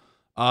 though.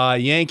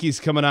 Yankees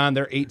coming on.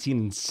 They're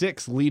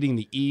 18-6, leading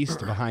the East.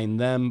 Behind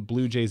them,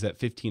 Blue Jays at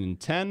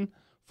 15-10,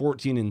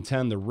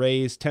 14-10, the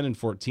Rays,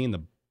 10-14,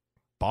 the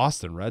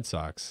Boston Red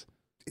Sox.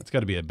 It's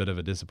got to be a bit of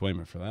a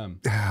disappointment for them.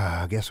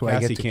 Guess what?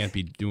 Cassie can't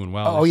be doing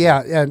well. Oh,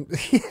 yeah. And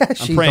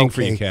I'm praying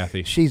for you,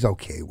 Kathy. She's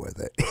okay with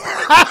it.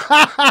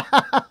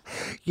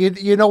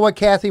 You know what,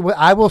 Kathy?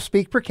 I will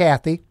speak for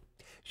Kathy.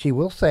 She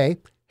will say,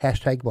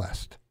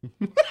 #blessed.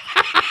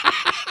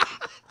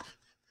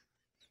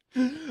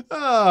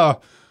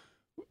 Oh,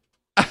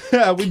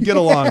 we'd get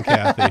along,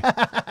 Kathy.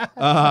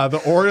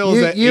 The Orioles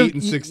at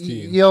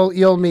 8-16.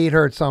 You'll meet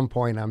her at some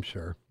point, I'm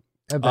sure.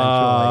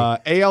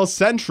 Eventually. AL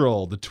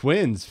Central, the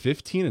Twins,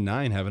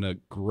 15-9, having a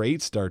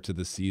great start to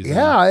the season.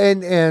 Yeah,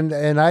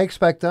 and I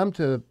expect them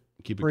to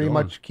pretty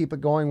much keep it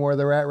going where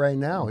they're at right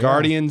now.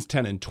 Guardians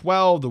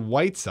 10-12. The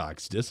White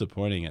Sox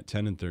disappointing at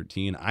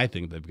 10-13. I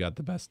think they've got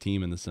the best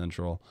team in the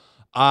Central.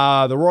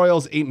 The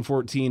Royals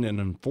 8-14, and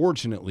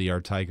unfortunately our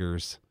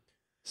Tigers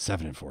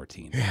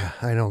 7-14. Yeah,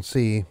 I don't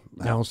see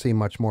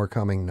much more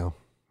coming. No,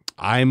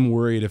 I'm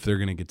worried if they're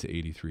going to get to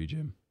 83,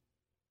 Jim.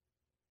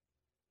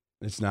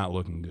 It's not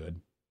looking good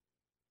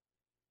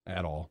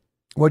at all.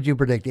 What'd you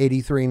predict?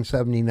 83 and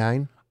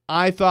 79?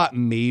 I thought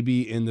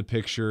maybe in the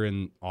picture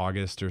in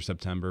August or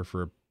September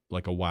for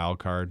like a wild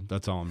card.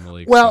 That's all I'm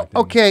really expecting.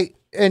 Well, okay,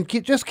 and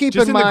just keep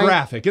in mind.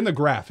 In the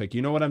graphic,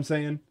 you know what I'm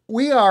saying?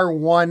 We are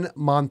 1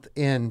 month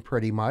in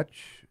pretty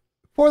much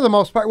for the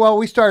most part. Well,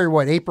 we started,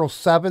 April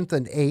 7th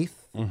and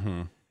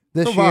 8th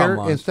this year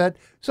instead.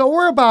 So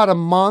we're about a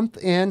month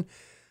in.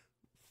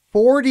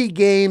 40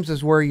 games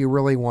is where you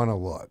really want to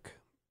look.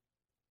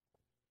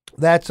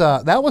 That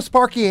was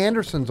Sparky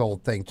Anderson's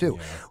old thing too.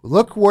 Yeah.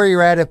 Look where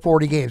you're at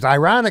 40 games.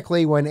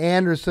 Ironically, when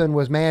Anderson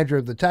was manager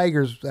of the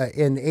Tigers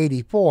in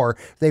 '84,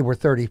 they were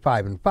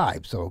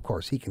 35-5. So of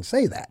course he can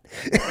say that,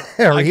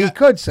 or he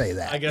could say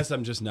that. I guess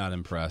I'm just not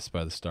impressed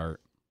by the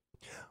start.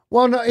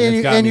 Well, no,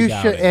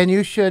 and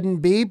you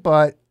shouldn't be.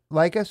 But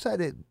like I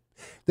said,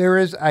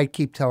 I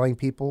keep telling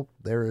people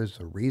there is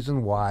a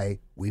reason why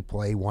we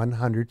play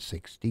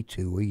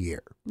 162 a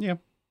year. Yeah,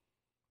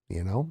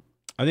 you know.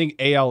 I think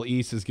AL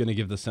East is going to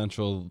give the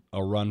Central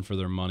a run for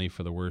their money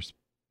for the worst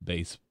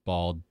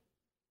baseball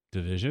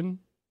division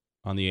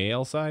on the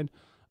AL side.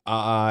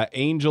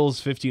 Angels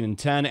 15-10,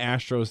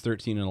 Astros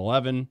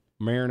 13-11,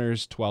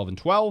 Mariners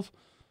 12-12,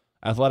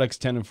 Athletics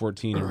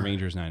 10-14, and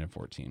Rangers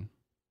 9-14.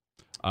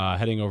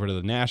 Heading over to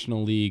the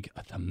National League,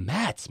 the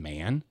Mets,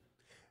 man.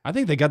 I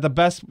think they got the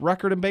best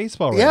record in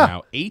baseball right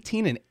now,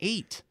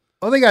 18-8.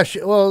 Oh,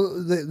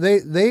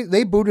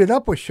 they booted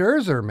up with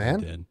Scherzer,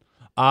 man. They did.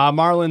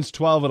 Marlins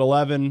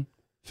 12-11,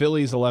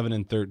 Phillies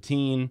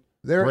 11-13,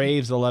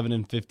 Braves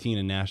 11-15,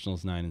 and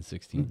Nationals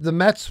 9-16. The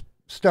Mets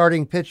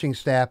starting pitching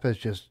staff is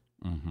just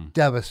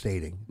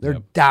devastating. They're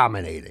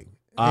dominating.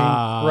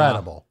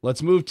 Incredible.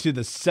 Let's move to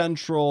the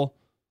Central.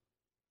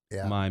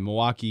 Yeah. My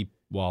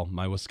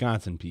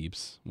Wisconsin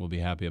peeps will be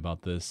happy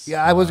about this.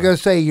 Yeah, I was going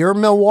to say, you're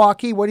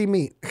Milwaukee? What do you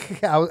mean?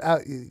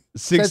 16-8.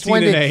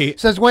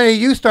 Since when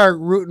did you start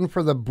rooting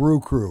for the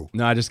Brew Crew?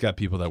 No, I just got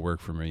people that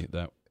work for me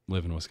that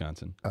live in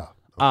Wisconsin. Oh.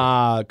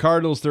 Okay.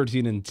 Cardinals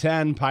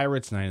 13-10,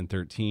 Pirates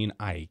 9-13.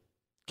 I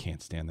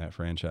can't stand that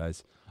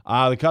franchise.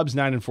 The Cubs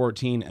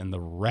 9-14, and the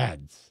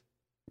Reds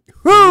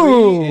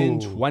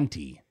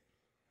 3-20.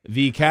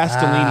 The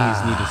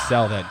Castellinis need to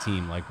sell that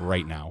team like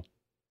right now.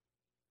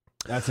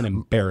 That's an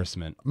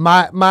embarrassment.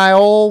 My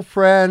old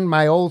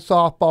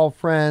softball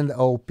friend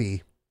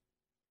Opie.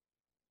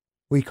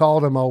 We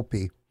called him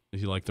Opie. Does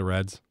he like the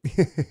Reds?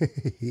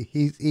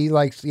 he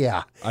likes,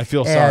 yeah. I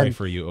feel sorry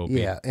for you, Opie.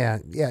 Yeah,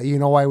 you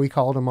know why we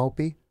called him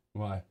Opie?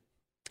 Why?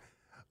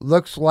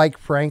 Looks like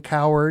Frank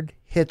Howard,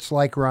 hits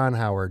like Ron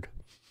Howard.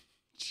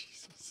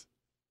 Jesus.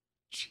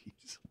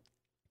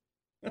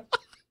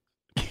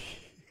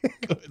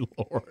 Good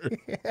Lord.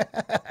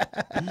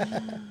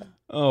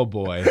 Oh,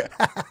 boy.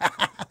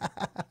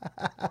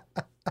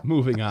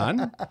 Moving on.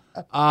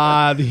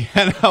 The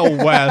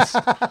NL West,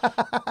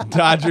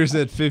 Dodgers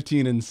at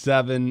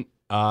 15-7.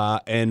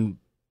 And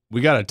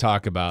we got to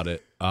talk about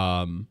it.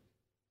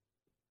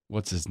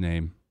 what's his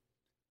name?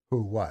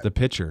 Who? What? The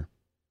pitcher.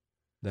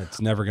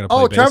 That's never going to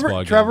play baseball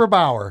again. Trevor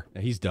Bauer.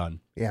 Yeah, he's done.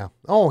 Yeah.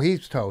 Oh,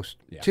 he's toast.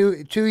 Yeah.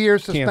 2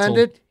 years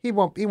suspended.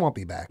 Canceled. He won't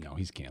be back. No,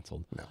 he's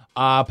canceled. No.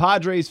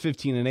 Padres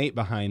 15-8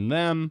 behind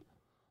them.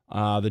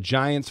 The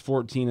Giants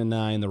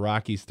 14-9, the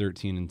Rockies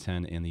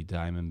 13-10, and the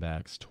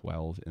Diamondbacks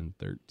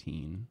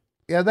 12-13.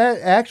 Yeah,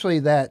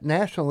 that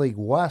National League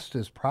West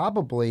is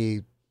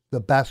probably the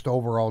best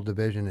overall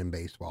division in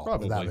baseball,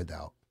 without a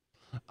doubt.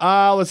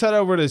 Let's head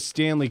over to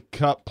Stanley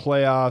Cup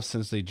playoffs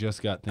since they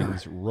just got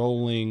things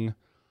rolling.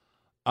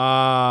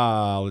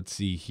 Let's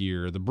see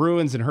here. The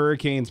Bruins and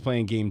Hurricanes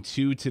playing game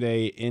 2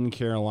 today in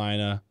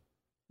Carolina.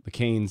 The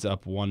Canes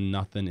up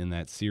 1-0 in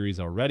that series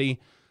already.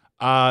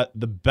 The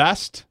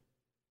best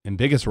and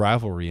biggest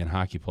rivalry in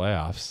hockey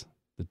playoffs,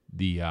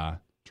 the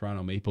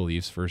Toronto Maple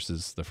Leafs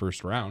versus the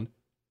first round.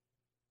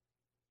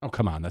 Oh,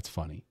 come on. That's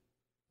funny.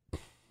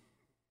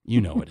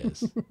 You know it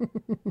is.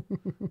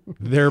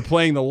 They're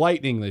playing the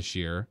Lightning this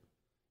year.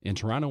 And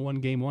Toronto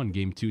won game 1.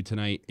 Game 2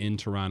 tonight in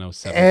Toronto,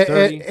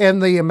 7:30.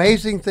 And the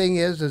amazing thing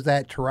is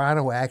that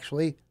Toronto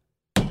actually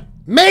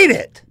made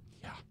it.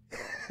 Yeah.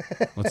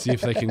 Let's see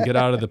if they can get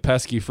out of the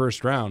pesky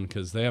first round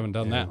because they haven't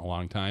done that in a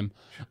long time.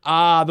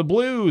 The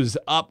Blues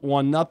up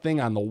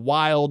 1-0 on the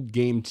Wild.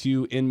 Game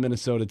 2 in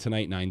Minnesota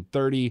tonight,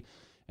 9:30.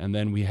 And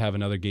then we have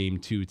another game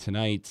 2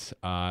 tonight.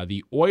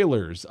 The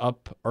Oilers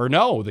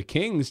the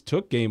Kings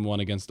took game 1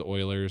 against the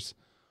Oilers.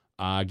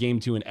 Game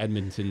 2 in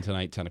Edmonton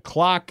tonight, 10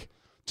 o'clock.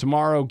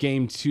 Tomorrow,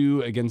 game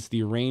 2 against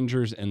the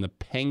Rangers and the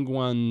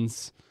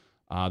Penguins.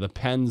 The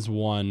Pens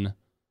won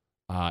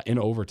in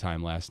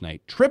overtime last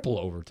night. Triple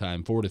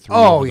overtime, 4-3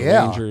 over the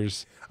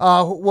Rangers.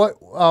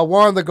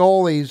 One of the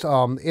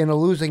goalies in a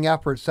losing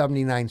effort,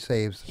 79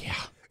 saves. Yeah,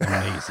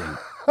 amazing.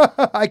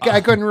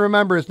 I couldn't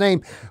remember his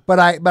name, but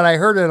I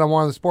heard it on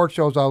one of the sports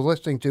shows I was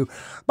listening to.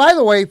 By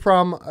the way,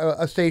 from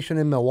a station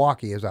in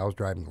Milwaukee as I was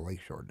driving to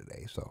Lakeshore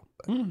today. So,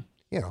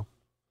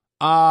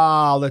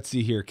 let's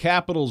see here.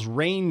 Capitals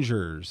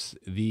Rangers.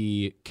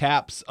 The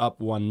Caps up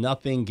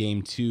 1-0.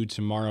 Game 2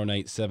 tomorrow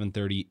night,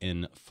 7:30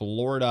 in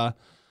Florida.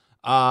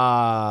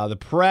 The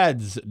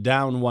Preds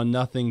down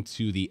 1-0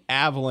 to the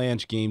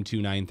Avalanche. Game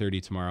 2,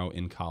 9:30 tomorrow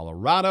in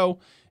Colorado.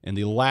 And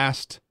the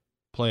last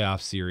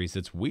playoff series.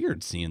 It's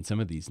weird seeing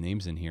some of these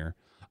names in here.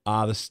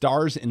 The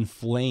Stars and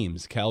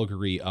Flames.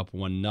 Calgary up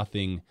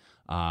 1-0.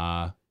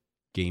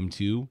 Game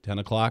 2, 10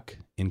 o'clock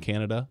in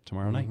Canada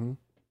tomorrow night.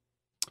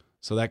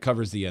 So that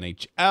covers the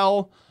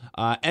NHL.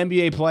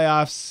 NBA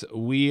playoffs,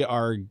 we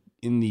are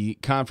in the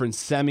conference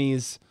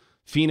semis.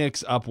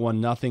 Phoenix up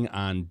 1-0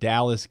 on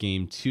Dallas.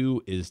 Game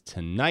 2 is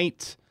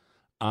tonight.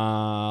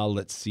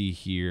 Let's see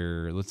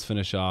here. Let's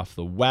finish off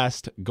the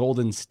West.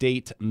 Golden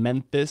State,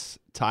 Memphis,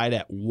 tied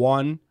at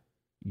 1.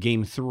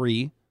 Game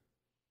 3,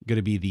 going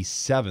to be the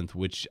 7th,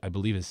 which I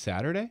believe is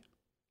Saturday?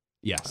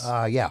 Yes.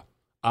 Yeah.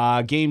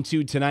 Game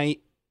 2 tonight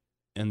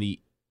in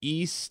the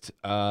East.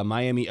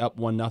 Miami up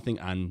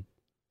 1-0 on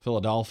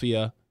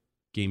Philadelphia.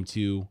 Game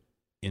 2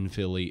 in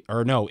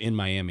in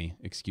Miami,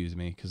 excuse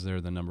me, because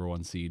they're the number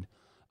 1 seed.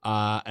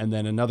 And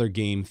then another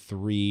game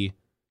 3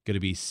 going to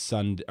be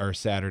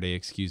Saturday,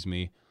 excuse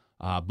me.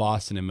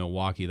 Boston and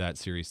Milwaukee, that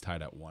series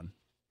tied at 1.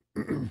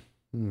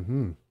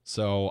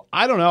 So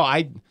I don't know.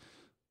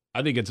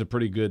 I think it's a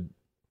pretty good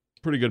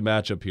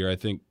matchup here. I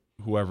think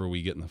whoever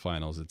we get in the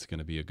finals, it's going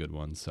to be a good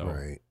one.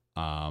 So,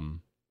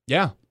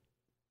 yeah,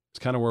 it's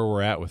kind of where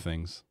we're at with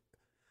things.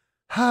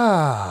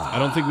 I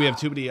don't think we have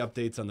too many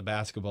updates on the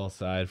basketball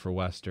side for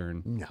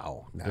Western.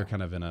 No. They're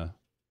kind of in a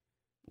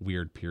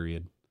weird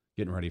period,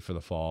 getting ready for the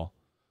fall.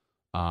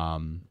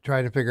 Trying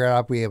to figure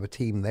out if we have a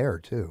team there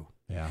too.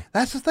 Yeah,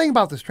 that's the thing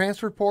about this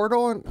transfer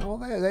portal and all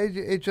that.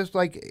 It's just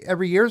like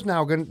every year's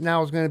now is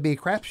going to be a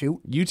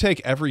crapshoot. You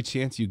take every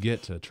chance you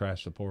get to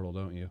trash the portal,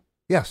 don't you?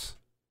 Yes,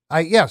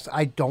 I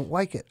don't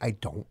like it. I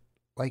don't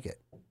like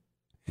it.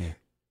 Yeah.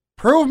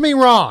 Prove me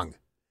wrong,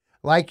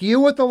 like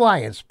you with the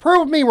Lions.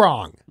 Prove me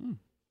wrong.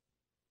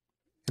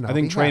 I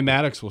think Trey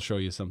Maddox will show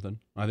you something.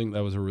 I think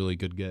that was a really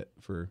good get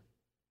for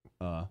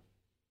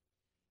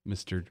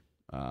Mr.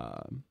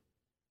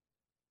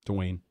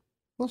 Dwayne.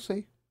 We'll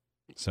see.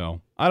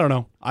 So, I don't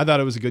know. I thought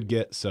it was a good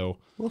get, so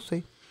we'll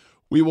see.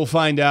 We will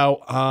find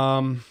out.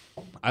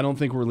 I don't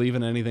think we're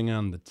leaving anything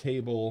on the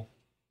table.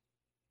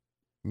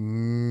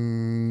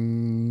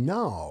 No,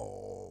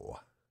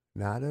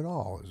 not at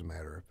all, as a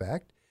matter of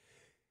fact.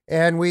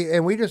 And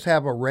we just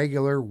have a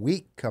regular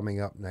week coming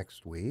up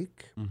next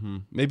week.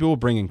 Maybe we'll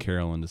bring in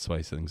Carolyn to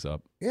spice things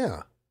up.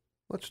 Yeah,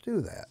 let's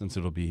do that. Since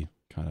it'll be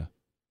kind of,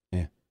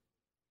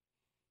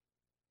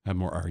 have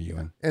more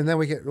arguing. And then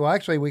we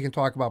can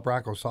talk about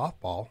Bronco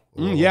softball.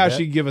 Yeah,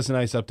 she can give us a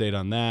nice update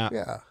on that.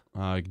 Yeah.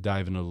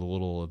 Dive into a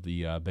little of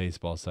the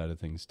baseball side of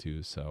things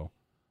too. So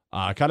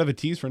kind of a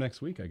tease for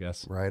next week, I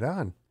guess. Right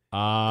on.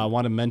 I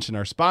want to mention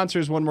our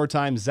sponsors one more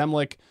time.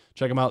 Zemlick.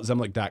 Check them out,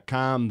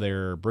 zemlick.com.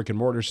 Their brick and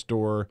mortar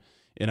store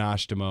in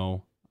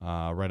Ashtemo,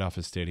 right off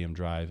of Stadium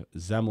Drive.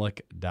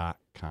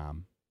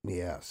 Zemlick.com.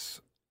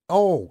 Yes.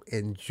 Oh,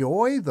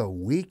 enjoy the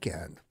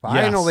weekend.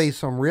 Finally,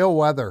 some real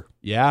weather.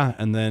 Yeah,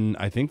 and then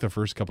I think the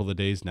first couple of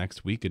days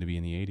next week going to be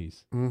in the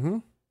 80s. Mm-hmm.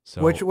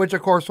 So, which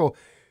of course will.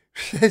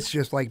 It's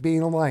just like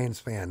being a Lions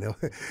fan.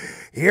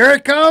 Here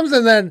it comes,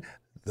 and then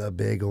the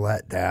big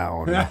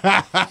letdown.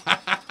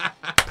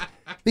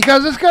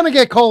 Because it's going to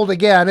get cold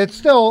again. It's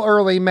still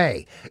early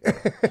May.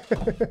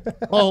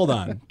 Well, hold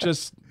on.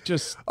 Just.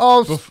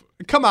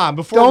 Come on,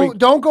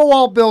 don't go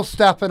all Bill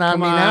Steffen on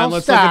me now.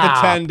 Let's Stop. look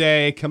at the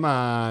 10-day. Come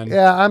on.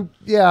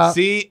 Yeah.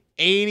 See,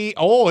 80.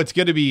 Oh, it's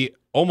going to be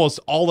almost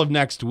all of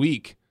next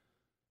week.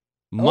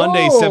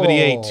 Monday,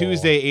 78.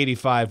 Tuesday,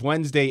 85.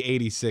 Wednesday,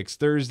 86.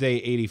 Thursday,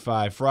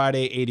 85.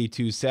 Friday,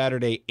 82.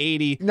 Saturday,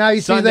 80. Now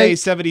you Sunday, see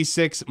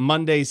 76.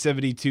 Monday,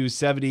 72.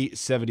 70,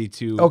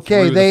 72.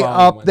 Okay, they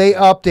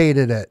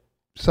updated it.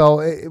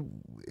 So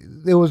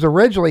it was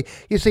originally,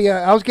 you see,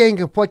 I was getting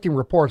conflicting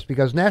reports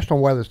because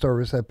National Weather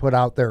Service had put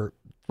out their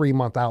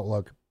 3-month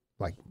outlook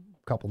like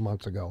a couple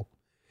months ago.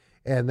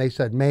 And they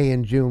said May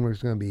and June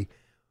was going to be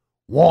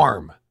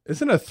warm.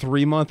 Isn't a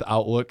 3-month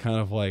outlook kind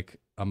of like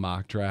a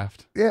mock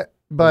draft? Yeah,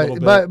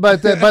 but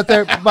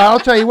I'll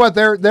tell you what,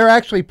 they're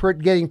actually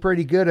getting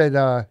pretty good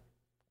at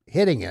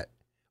hitting it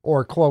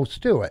or close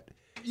to it.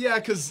 Yeah,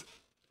 because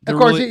of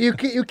course you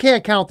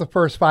can't count the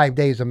first 5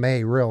 days of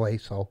May really.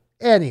 So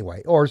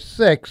anyway, or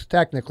 6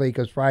 technically,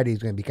 because Friday's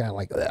going to be kind of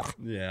like ugh.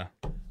 Yeah.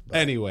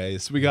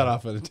 Anyways, we got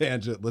off on a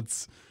tangent.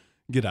 Let's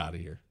get out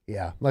of here.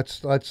 Yeah,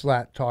 let's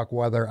not talk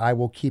weather. I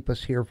will keep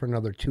us here for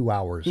another 2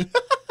 hours.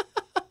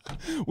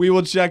 We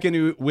will check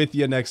in with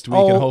you next week,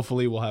 and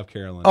hopefully we'll have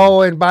Carolyn.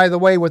 Oh, and by the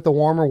way, with the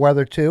warmer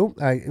weather too,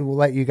 I will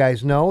let you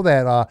guys know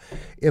that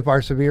if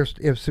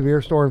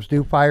severe storms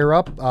do fire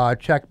up,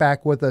 check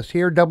back with us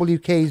here.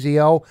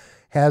 WKZO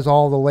has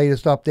all the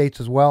latest updates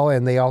as well,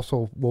 and they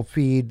also will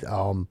feed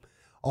all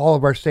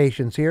of our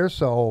stations here.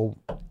 So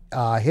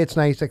Hits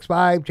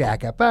 96.5,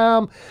 Jack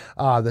FM,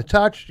 The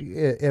Touch.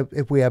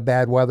 If we have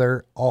bad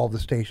weather, all the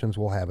stations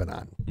will have it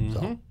on.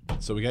 Mm-hmm.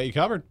 So we got you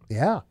covered.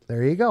 Yeah,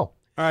 there you go.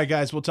 All right,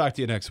 guys, we'll talk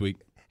to you next week.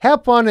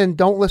 Have fun and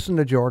don't listen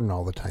to Jordan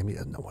all the time. He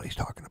doesn't know what he's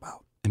talking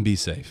about. And be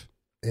safe.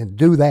 And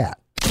do that.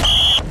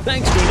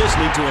 Thanks for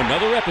listening to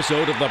another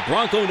episode of the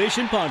Bronco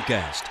Nation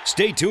podcast.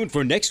 Stay tuned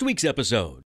for next week's episode.